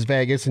Vegas is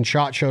Vegas and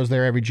SHOT Show's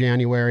there every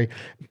January.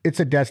 It's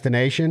a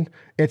destination.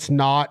 It's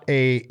not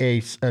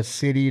a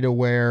city to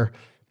where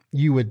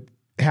you would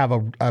have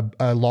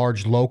a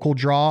large local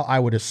draw, I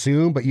would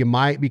assume, but you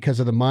might because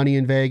of the money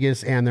in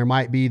Vegas and there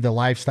might be the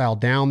lifestyle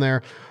down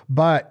there.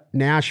 But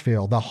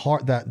Nashville,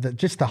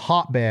 just the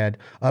hotbed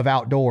of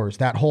outdoors,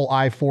 that whole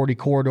I-40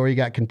 corridor, you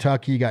got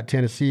Kentucky, you got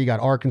Tennessee, you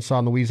got Arkansas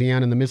and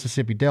Louisiana and the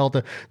Mississippi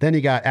Delta. Then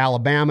you got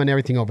Alabama and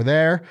everything over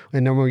there.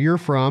 And then where you're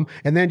from.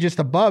 And then just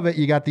above it,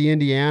 you got the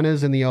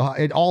Indianas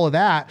and all of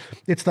that.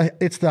 It's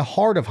the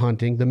heart of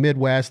hunting, the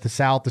Midwest, the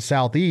South, the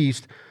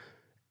Southeast.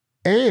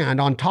 And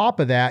on top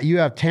of that, you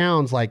have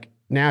towns like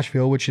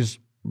Nashville, which is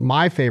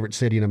my favorite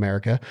city in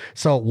America.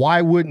 So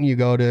why wouldn't you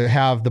go to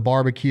have the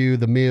barbecue,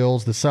 the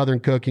meals, the Southern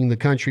cooking, the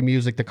country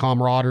music, the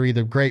camaraderie,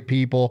 the great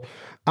people?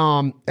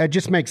 It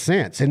just makes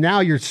sense. And now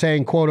you're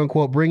saying, quote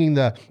unquote, bringing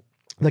the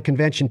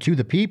convention to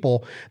the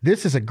people.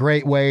 This is a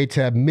great way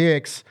to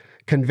mix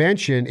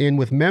convention in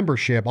with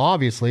membership.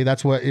 Obviously,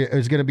 that's what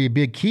is going to be a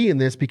big key in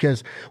this,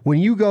 because when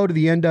you go to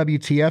the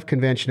NWTF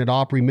convention at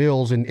Opry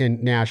Mills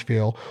in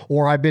Nashville,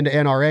 or I've been to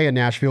NRA in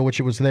Nashville, which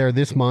it was there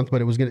this month,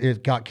 but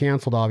it got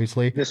canceled,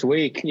 obviously. This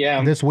week,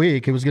 yeah. This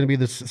week. It was going to be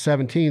the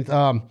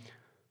 17th.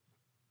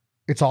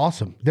 It's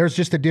awesome. There's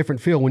just a different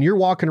feel. When you're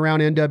walking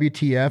around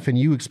NWTF and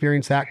you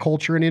experience that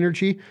culture and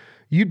energy,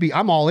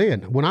 I'm all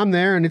in. When I'm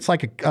there and it's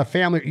like a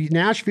family,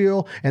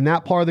 Nashville and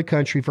that part of the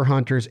country for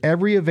hunters,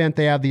 every event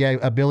they have the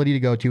ability to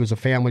go to is a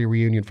family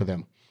reunion for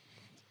them.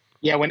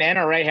 Yeah, when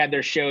NRA had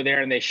their show there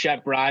and they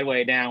shut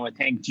Broadway down with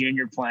Hank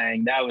Jr.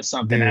 playing, that was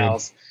something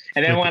else.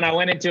 And then when I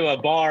went into a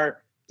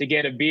bar to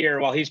get a beer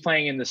while he's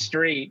playing in the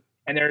street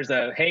and there's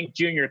a Hank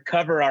Jr.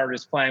 cover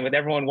artist playing with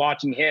everyone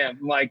watching him,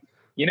 I'm like,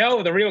 you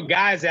know, the real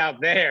guy's out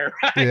there.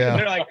 Right? Yeah.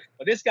 They're like,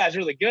 well, this guy's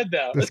really good,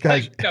 though. This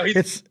guy's,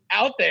 he's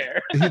out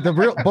there. The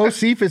real Bo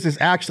Cephas is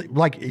actually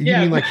like, you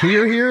mean like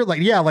here?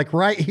 Like, yeah, like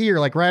right here,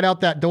 like right out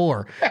that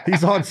door.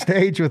 He's on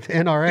stage with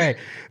NRA.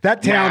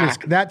 That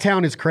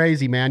town is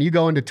crazy, man. You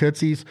go into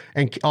Tootsie's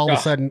and all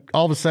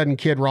of a sudden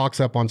Kid Rock's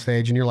up on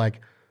stage and you're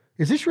like,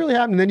 is this really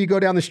happening? And then you go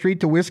down the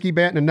street to Whiskey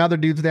Bent and another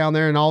dude's down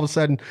there, and all of a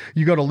sudden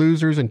you go to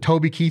Losers and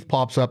Toby Keith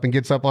pops up and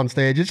gets up on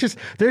stage.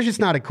 There's just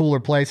not a cooler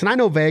place. And I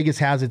know Vegas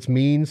has its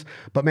means,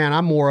 but man,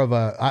 I'm more of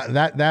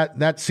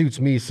that suits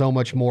me so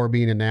much more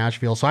being in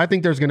Nashville. So I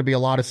think there's going to be a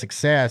lot of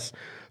success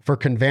for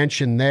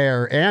convention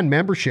there and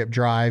membership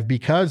drive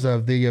because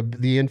of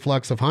the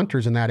influx of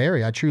hunters in that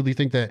area. I truly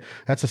think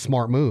that's a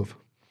smart move.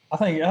 I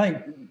think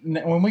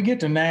when we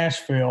get to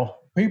Nashville,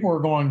 people are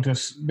going to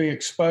be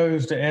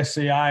exposed to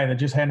SCI that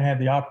just hadn't had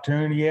the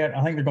opportunity yet.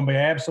 I think they're going to be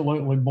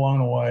absolutely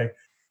blown away.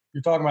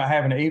 You're talking about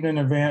having evening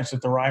events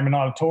at the Ryman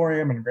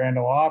Auditorium and Grand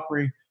Ole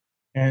Opry,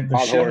 and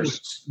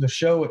the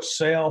show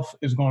itself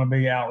is going to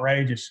be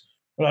outrageous.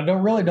 But I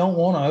don't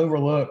want to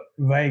overlook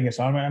Vegas.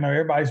 I know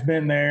everybody's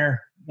been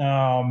there,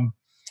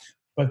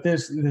 but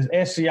this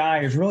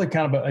SCI is really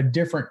kind of a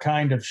different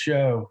kind of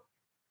show.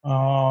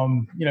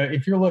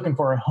 If you're looking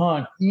for a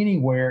hunt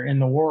anywhere in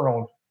the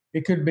world,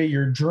 it could be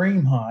your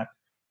dream hunt.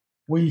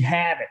 We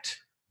have it,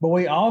 but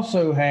we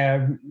also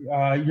have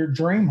your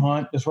dream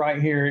hunt that's right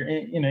here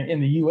in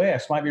the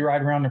U.S. might be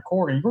right around the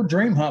corner. Your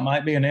dream hunt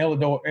might be an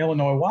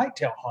Illinois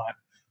whitetail hunt.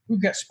 We've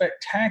got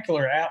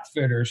spectacular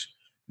outfitters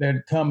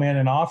that come in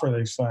and offer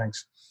these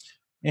things.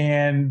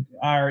 And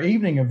our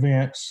evening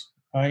events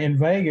in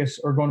Vegas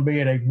are going to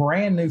be at a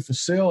brand new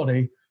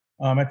facility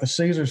at the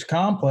Caesars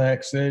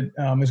Complex that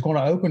is going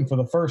to open for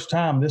the first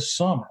time this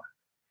summer.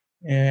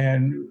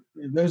 And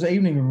those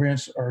evening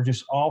events are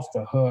just off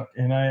the hook.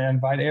 And I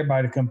invite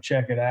everybody to come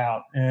check it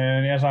out.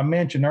 And as I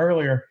mentioned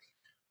earlier,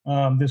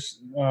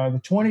 the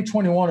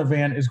 2021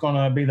 event is going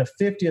to be the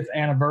 50th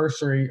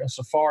anniversary of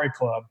Safari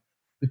Club.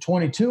 The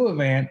 22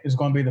 event is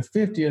going to be the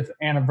 50th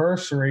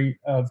anniversary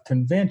of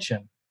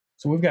convention.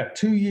 So we've got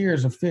 2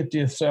 years of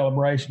 50th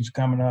celebrations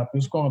coming up.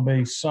 It's going to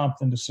be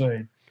something to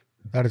see.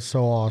 That is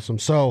so awesome.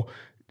 So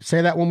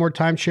say that one more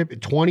time, Chip.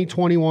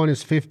 2021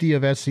 is 50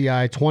 of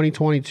SCI.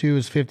 2022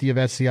 is 50 of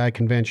SCI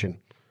convention.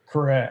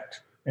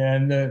 Correct.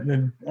 And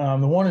the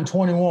one in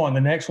 21,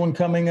 the next one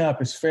coming up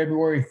is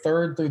February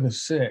 3rd through the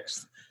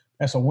 6th.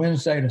 That's a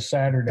Wednesday to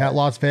Saturday. At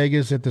Las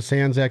Vegas at the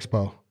Sands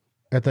Expo,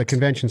 at the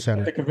convention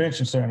center. At the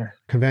convention center.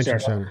 Convention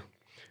center.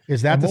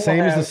 Is that the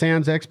same as the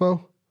Sands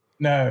Expo?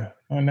 No.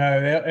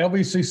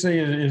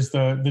 LVCC is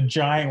the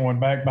giant one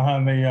back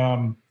behind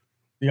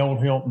the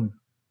old Hilton.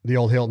 The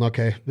old Hilton.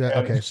 Okay.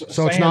 Okay.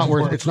 So it's not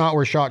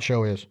where SHOT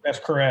Show is. That's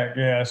correct.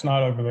 Yeah, it's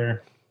not over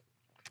there.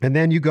 And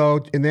then you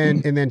go, and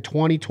then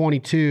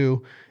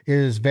 2022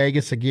 is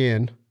Vegas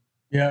again.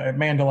 Yeah, at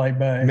Mandalay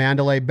Bay.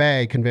 Mandalay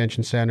Bay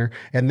Convention Center.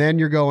 And then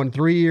you're going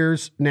 3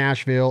 years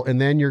Nashville, and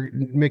then you're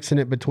mixing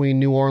it between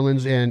New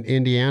Orleans and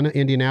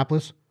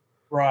Indianapolis.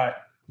 Right.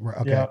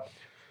 Okay.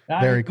 Yeah.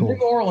 Very cool.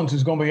 New Orleans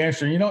is going to be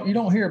interesting. You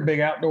don't hear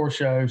big outdoor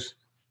shows.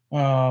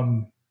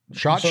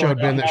 SHOT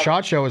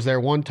Show was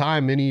there one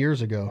time many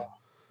years ago.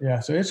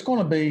 Yeah, so it's going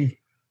to be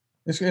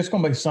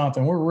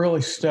something. We're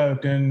really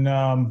stoked,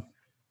 and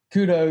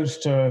kudos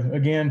to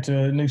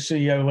new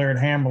CEO Laird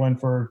Hamberlin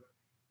for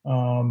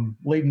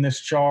leading this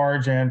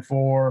charge, and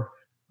for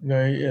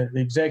the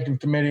executive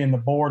committee and the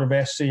board of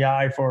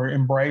SCI for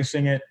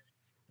embracing it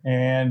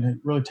and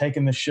really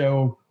taking the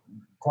show,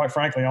 quite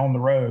frankly, on the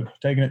road,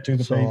 taking it to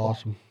the people.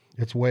 Awesome.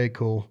 It's way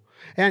cool.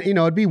 And,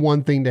 it'd be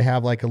one thing to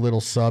have like a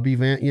little sub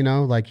event,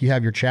 like you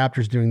have your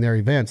chapters doing their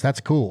events. That's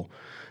cool.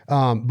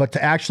 But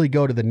to actually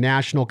go to the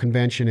national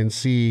convention and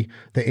see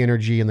the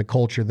energy and the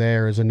culture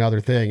there is another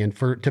thing. And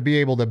to be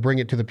able to bring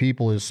it to the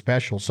people is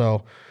special.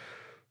 So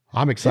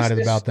I'm excited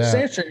about that.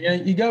 It's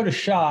interesting. You go to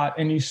SHOT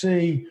and you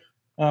see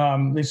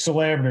these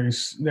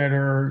celebrities that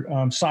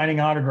are signing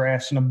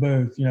autographs in a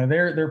booth.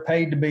 They're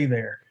paid to be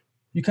there.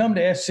 You come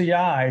to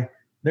SCI,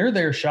 they're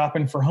there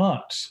shopping for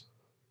hunts.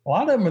 A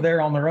lot of them are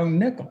there on their own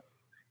nickel.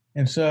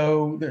 And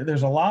so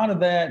there's a lot of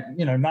that,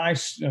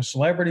 nice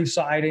celebrity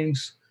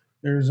sightings.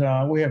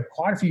 We have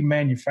quite a few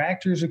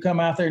manufacturers who come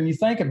out there, and you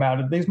think about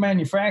it, these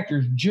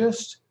manufacturers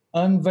just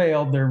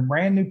unveiled their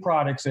brand new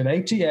products at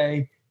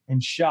ATA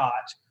and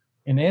SHOT.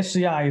 And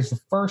SCI is the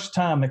first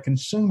time that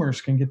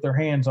consumers can get their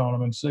hands on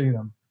them and see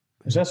them.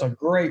 So that's a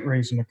great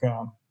reason to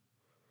come.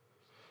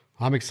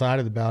 I'm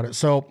excited about it.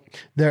 So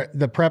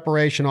the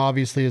preparation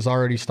obviously has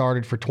already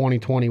started for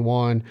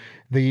 2021.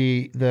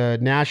 The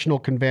national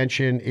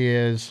convention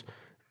is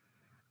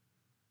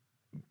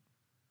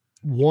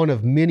one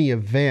of many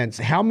events.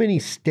 How many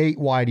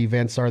statewide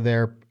events are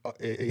there?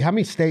 How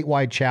many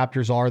statewide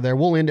chapters are there?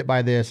 We'll end it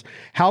by this.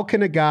 How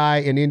can a guy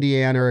in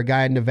Indiana or a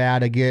guy in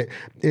Nevada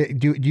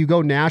do you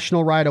go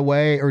national right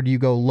away, or do you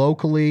go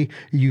locally?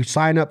 You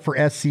sign up for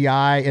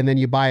SCI and then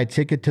you buy a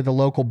ticket to the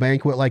local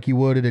banquet like you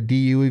would at a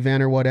DU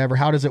event or whatever?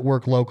 How does it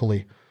work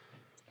locally?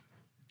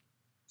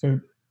 So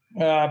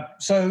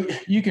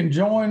you can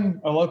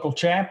join a local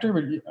chapter,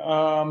 but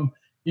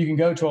you can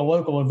go to a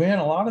local event.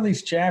 A lot of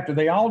these chapters,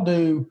 they all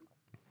do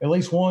at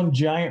least one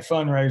giant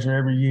fundraiser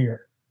every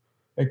year.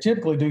 They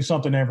typically do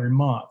something every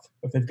month,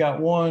 but they've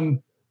got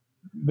one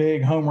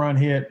big home run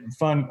hit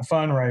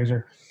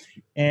fundraiser.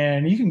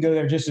 And you can go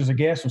there just as a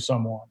guest with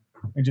someone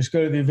and just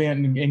go to the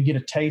event and get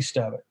a taste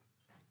of it.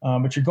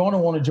 But you're going to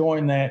want to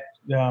join that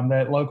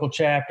local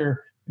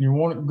chapter. You're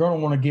going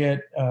to want to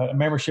get a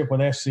membership with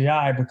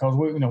SCI, because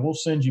we'll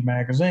send you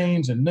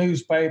magazines and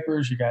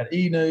newspapers. You got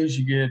e-news.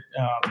 You get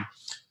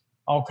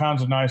all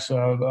kinds of nice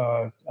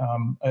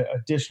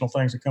additional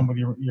things that come with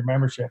your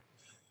membership.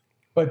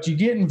 But you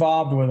get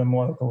involved with them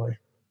locally,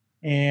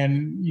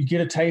 and you get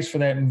a taste for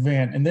that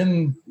event. And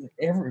then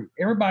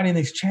everybody in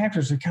these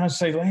chapters, they kind of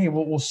say, hey,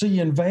 we'll see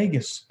you in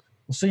Vegas.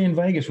 We'll see you in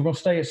Vegas. We're going to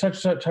stay at such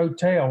and such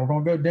hotel. We're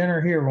going to go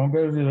dinner here. We're going to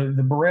go to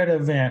the Beretta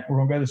event. We're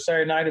going to go to the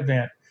Saturday night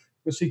event.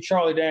 We'll see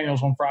Charlie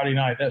Daniels on Friday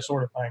night, that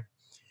sort of thing.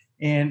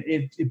 And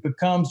it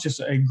becomes just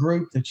a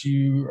group that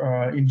you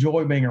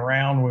enjoy being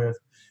around with.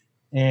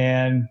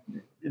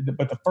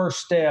 But the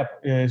first step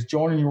is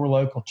joining your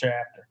local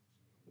chapter.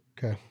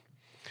 Okay.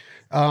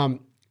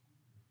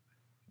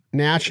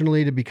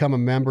 Nationally, to become a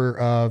member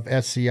of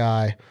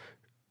SCI,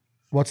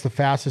 what's the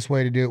fastest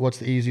way to do it? What's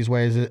the easiest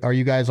way? Are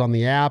you guys on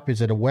the app? Is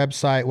it a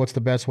website? What's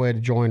the best way to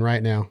join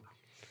right now?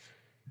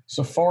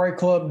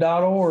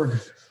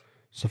 SafariClub.org.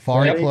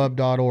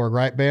 SafariClub.org,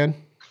 right, Ben?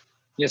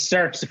 Yes,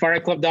 sir.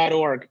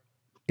 SafariClub.org.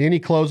 Any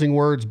closing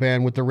words,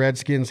 Ben, with the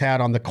Redskins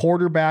hat on? The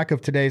quarterback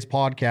of today's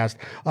podcast.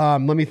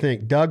 Let me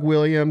think. Doug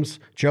Williams,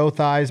 Joe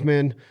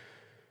Theismann,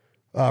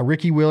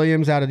 Ricky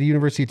Williams out of the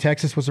University of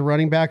Texas was a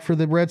running back for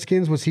the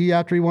Redskins. Was he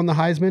after he won the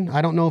Heisman?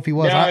 I don't know if he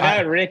was. No,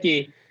 not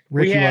Ricky.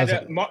 Ricky we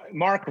had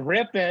Mark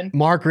Rippon.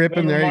 Mark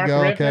Rippon, there you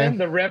go. Rippon, okay.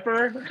 The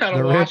Ripper out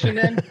of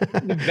Washington.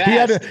 The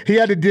best. he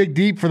had to dig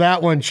deep for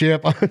that one,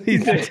 Chip.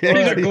 These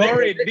are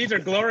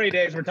glory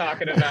days we're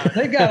talking about.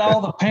 They got all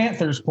the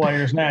Panthers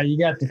players now. You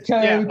got the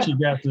coach, you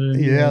got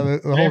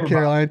the whole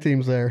Carolina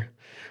team's there.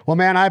 Well,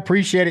 man, I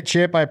appreciate it,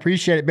 Chip. I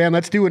appreciate it, man.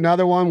 Let's do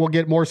another one. We'll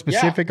get more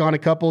specific on a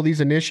couple of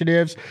these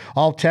initiatives.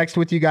 I'll text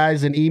with you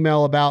guys an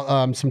email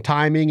about some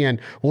timing,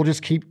 and we'll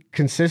just keep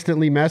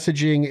consistently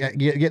messaging,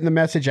 getting the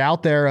message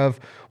out there of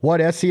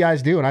what SCI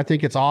is doing. I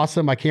think it's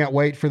awesome. I can't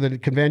wait for the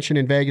convention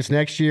in Vegas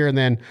next year, and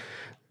then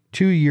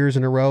 2 years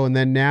in a row, and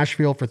then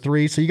Nashville for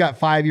 3. So you got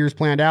 5 years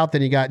planned out.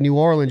 Then you got New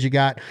Orleans. You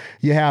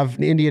have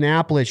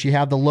Indianapolis. You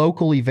have the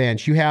local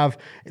events. You have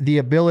the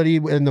ability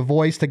and the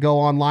voice to go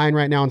online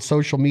right now on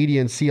social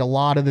media and see a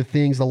lot of the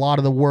things, a lot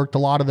of the work, a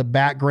lot of the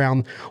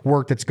background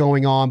work that's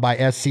going on by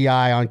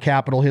SCI on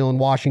Capitol Hill in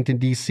Washington,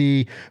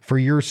 D.C. for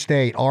your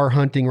state, our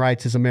hunting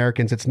rights as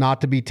Americans. It's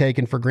not to be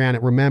taken for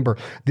granted. Remember,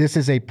 this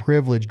is a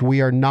privilege.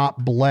 We are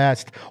not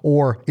blessed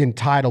or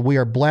entitled. We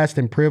are blessed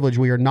and privileged.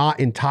 We are not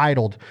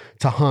entitled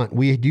to hunt.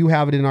 We do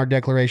have it in our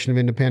Declaration of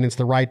Independence,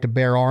 the right to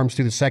bear arms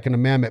through the Second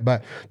Amendment,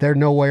 but there's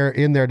nowhere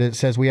in there that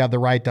says we have the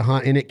right to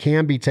hunt, and it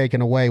can be taken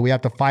away. We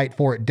have to fight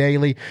for it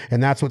daily,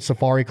 and that's what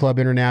Safari Club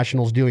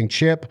International is doing.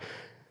 Chip,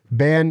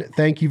 Ben,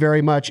 thank you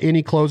very much.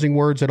 Any closing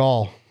words at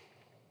all?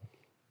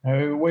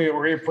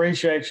 We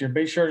appreciate you.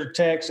 Be sure to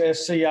text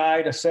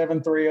SCI to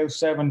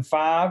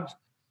 73075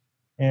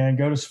 and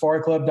go to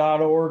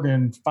safariclub.org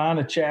and find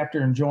a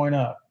chapter and join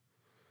up.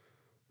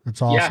 That's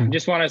awesome. Yeah,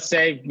 just want to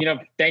say,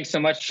 thanks so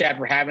much, Chad,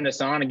 for having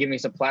us on and giving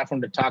us a platform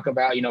to talk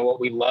about, what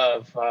we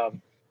love.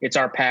 It's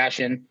our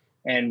passion,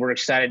 and we're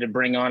excited to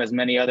bring on as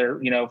many other,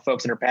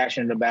 folks that are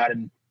passionate about it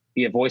and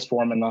be a voice for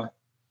them in the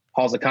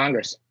halls of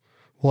Congress.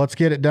 Well, let's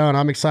get it done.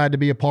 I'm excited to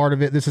be a part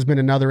of it. This has been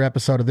another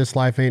episode of This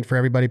Life Ain't For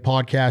Everybody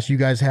podcast. You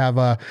guys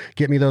have,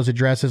 get me those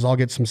addresses. I'll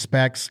get some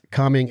specs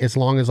coming as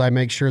long as I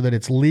make sure that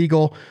it's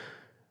legal.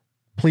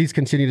 Please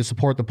continue to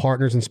support the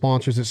partners and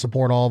sponsors that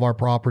support all of our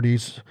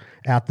properties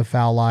at The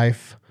Foul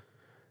Life,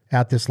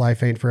 at This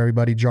Life Ain't For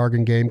Everybody,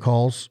 Jargon Game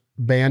Calls,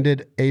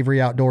 Banded, Avery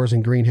Outdoors,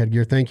 and Greenhead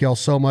Gear. Thank you all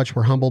so much.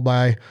 We're humbled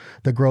by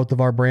the growth of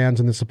our brands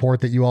and the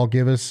support that you all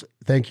give us.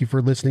 Thank you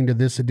for listening to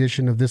this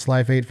edition of This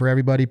Life Ain't For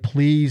Everybody.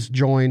 Please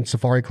join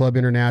Safari Club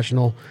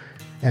International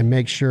and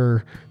make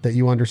sure that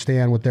you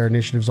understand what their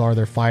initiatives are.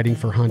 They're fighting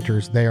for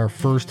hunters. They are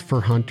First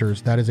for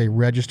Hunters. That is a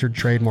registered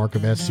trademark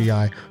of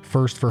SCI.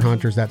 First for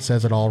Hunters. That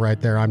says it all right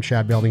there. I'm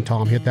Chad Belding.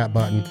 Tom, hit that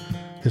button.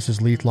 This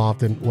is Leith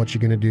Lofton. What you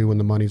going to do when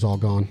the money's all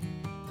gone?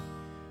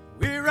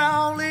 We're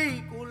all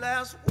equal,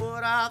 that's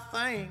what I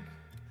think.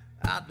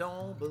 I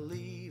don't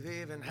believe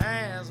heaven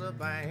has a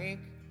bank.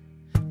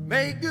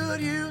 Make good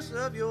use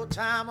of your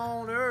time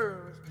on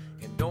earth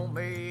and don't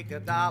make a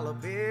dollar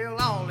bill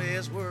all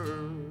it's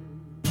worth.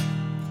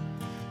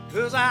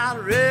 'Cause I'd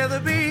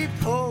rather be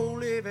poor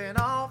living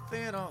off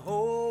in a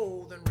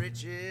hole than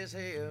rich as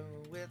hell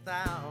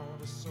without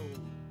a soul.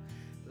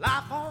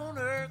 Life on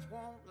earth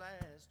won't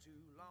last.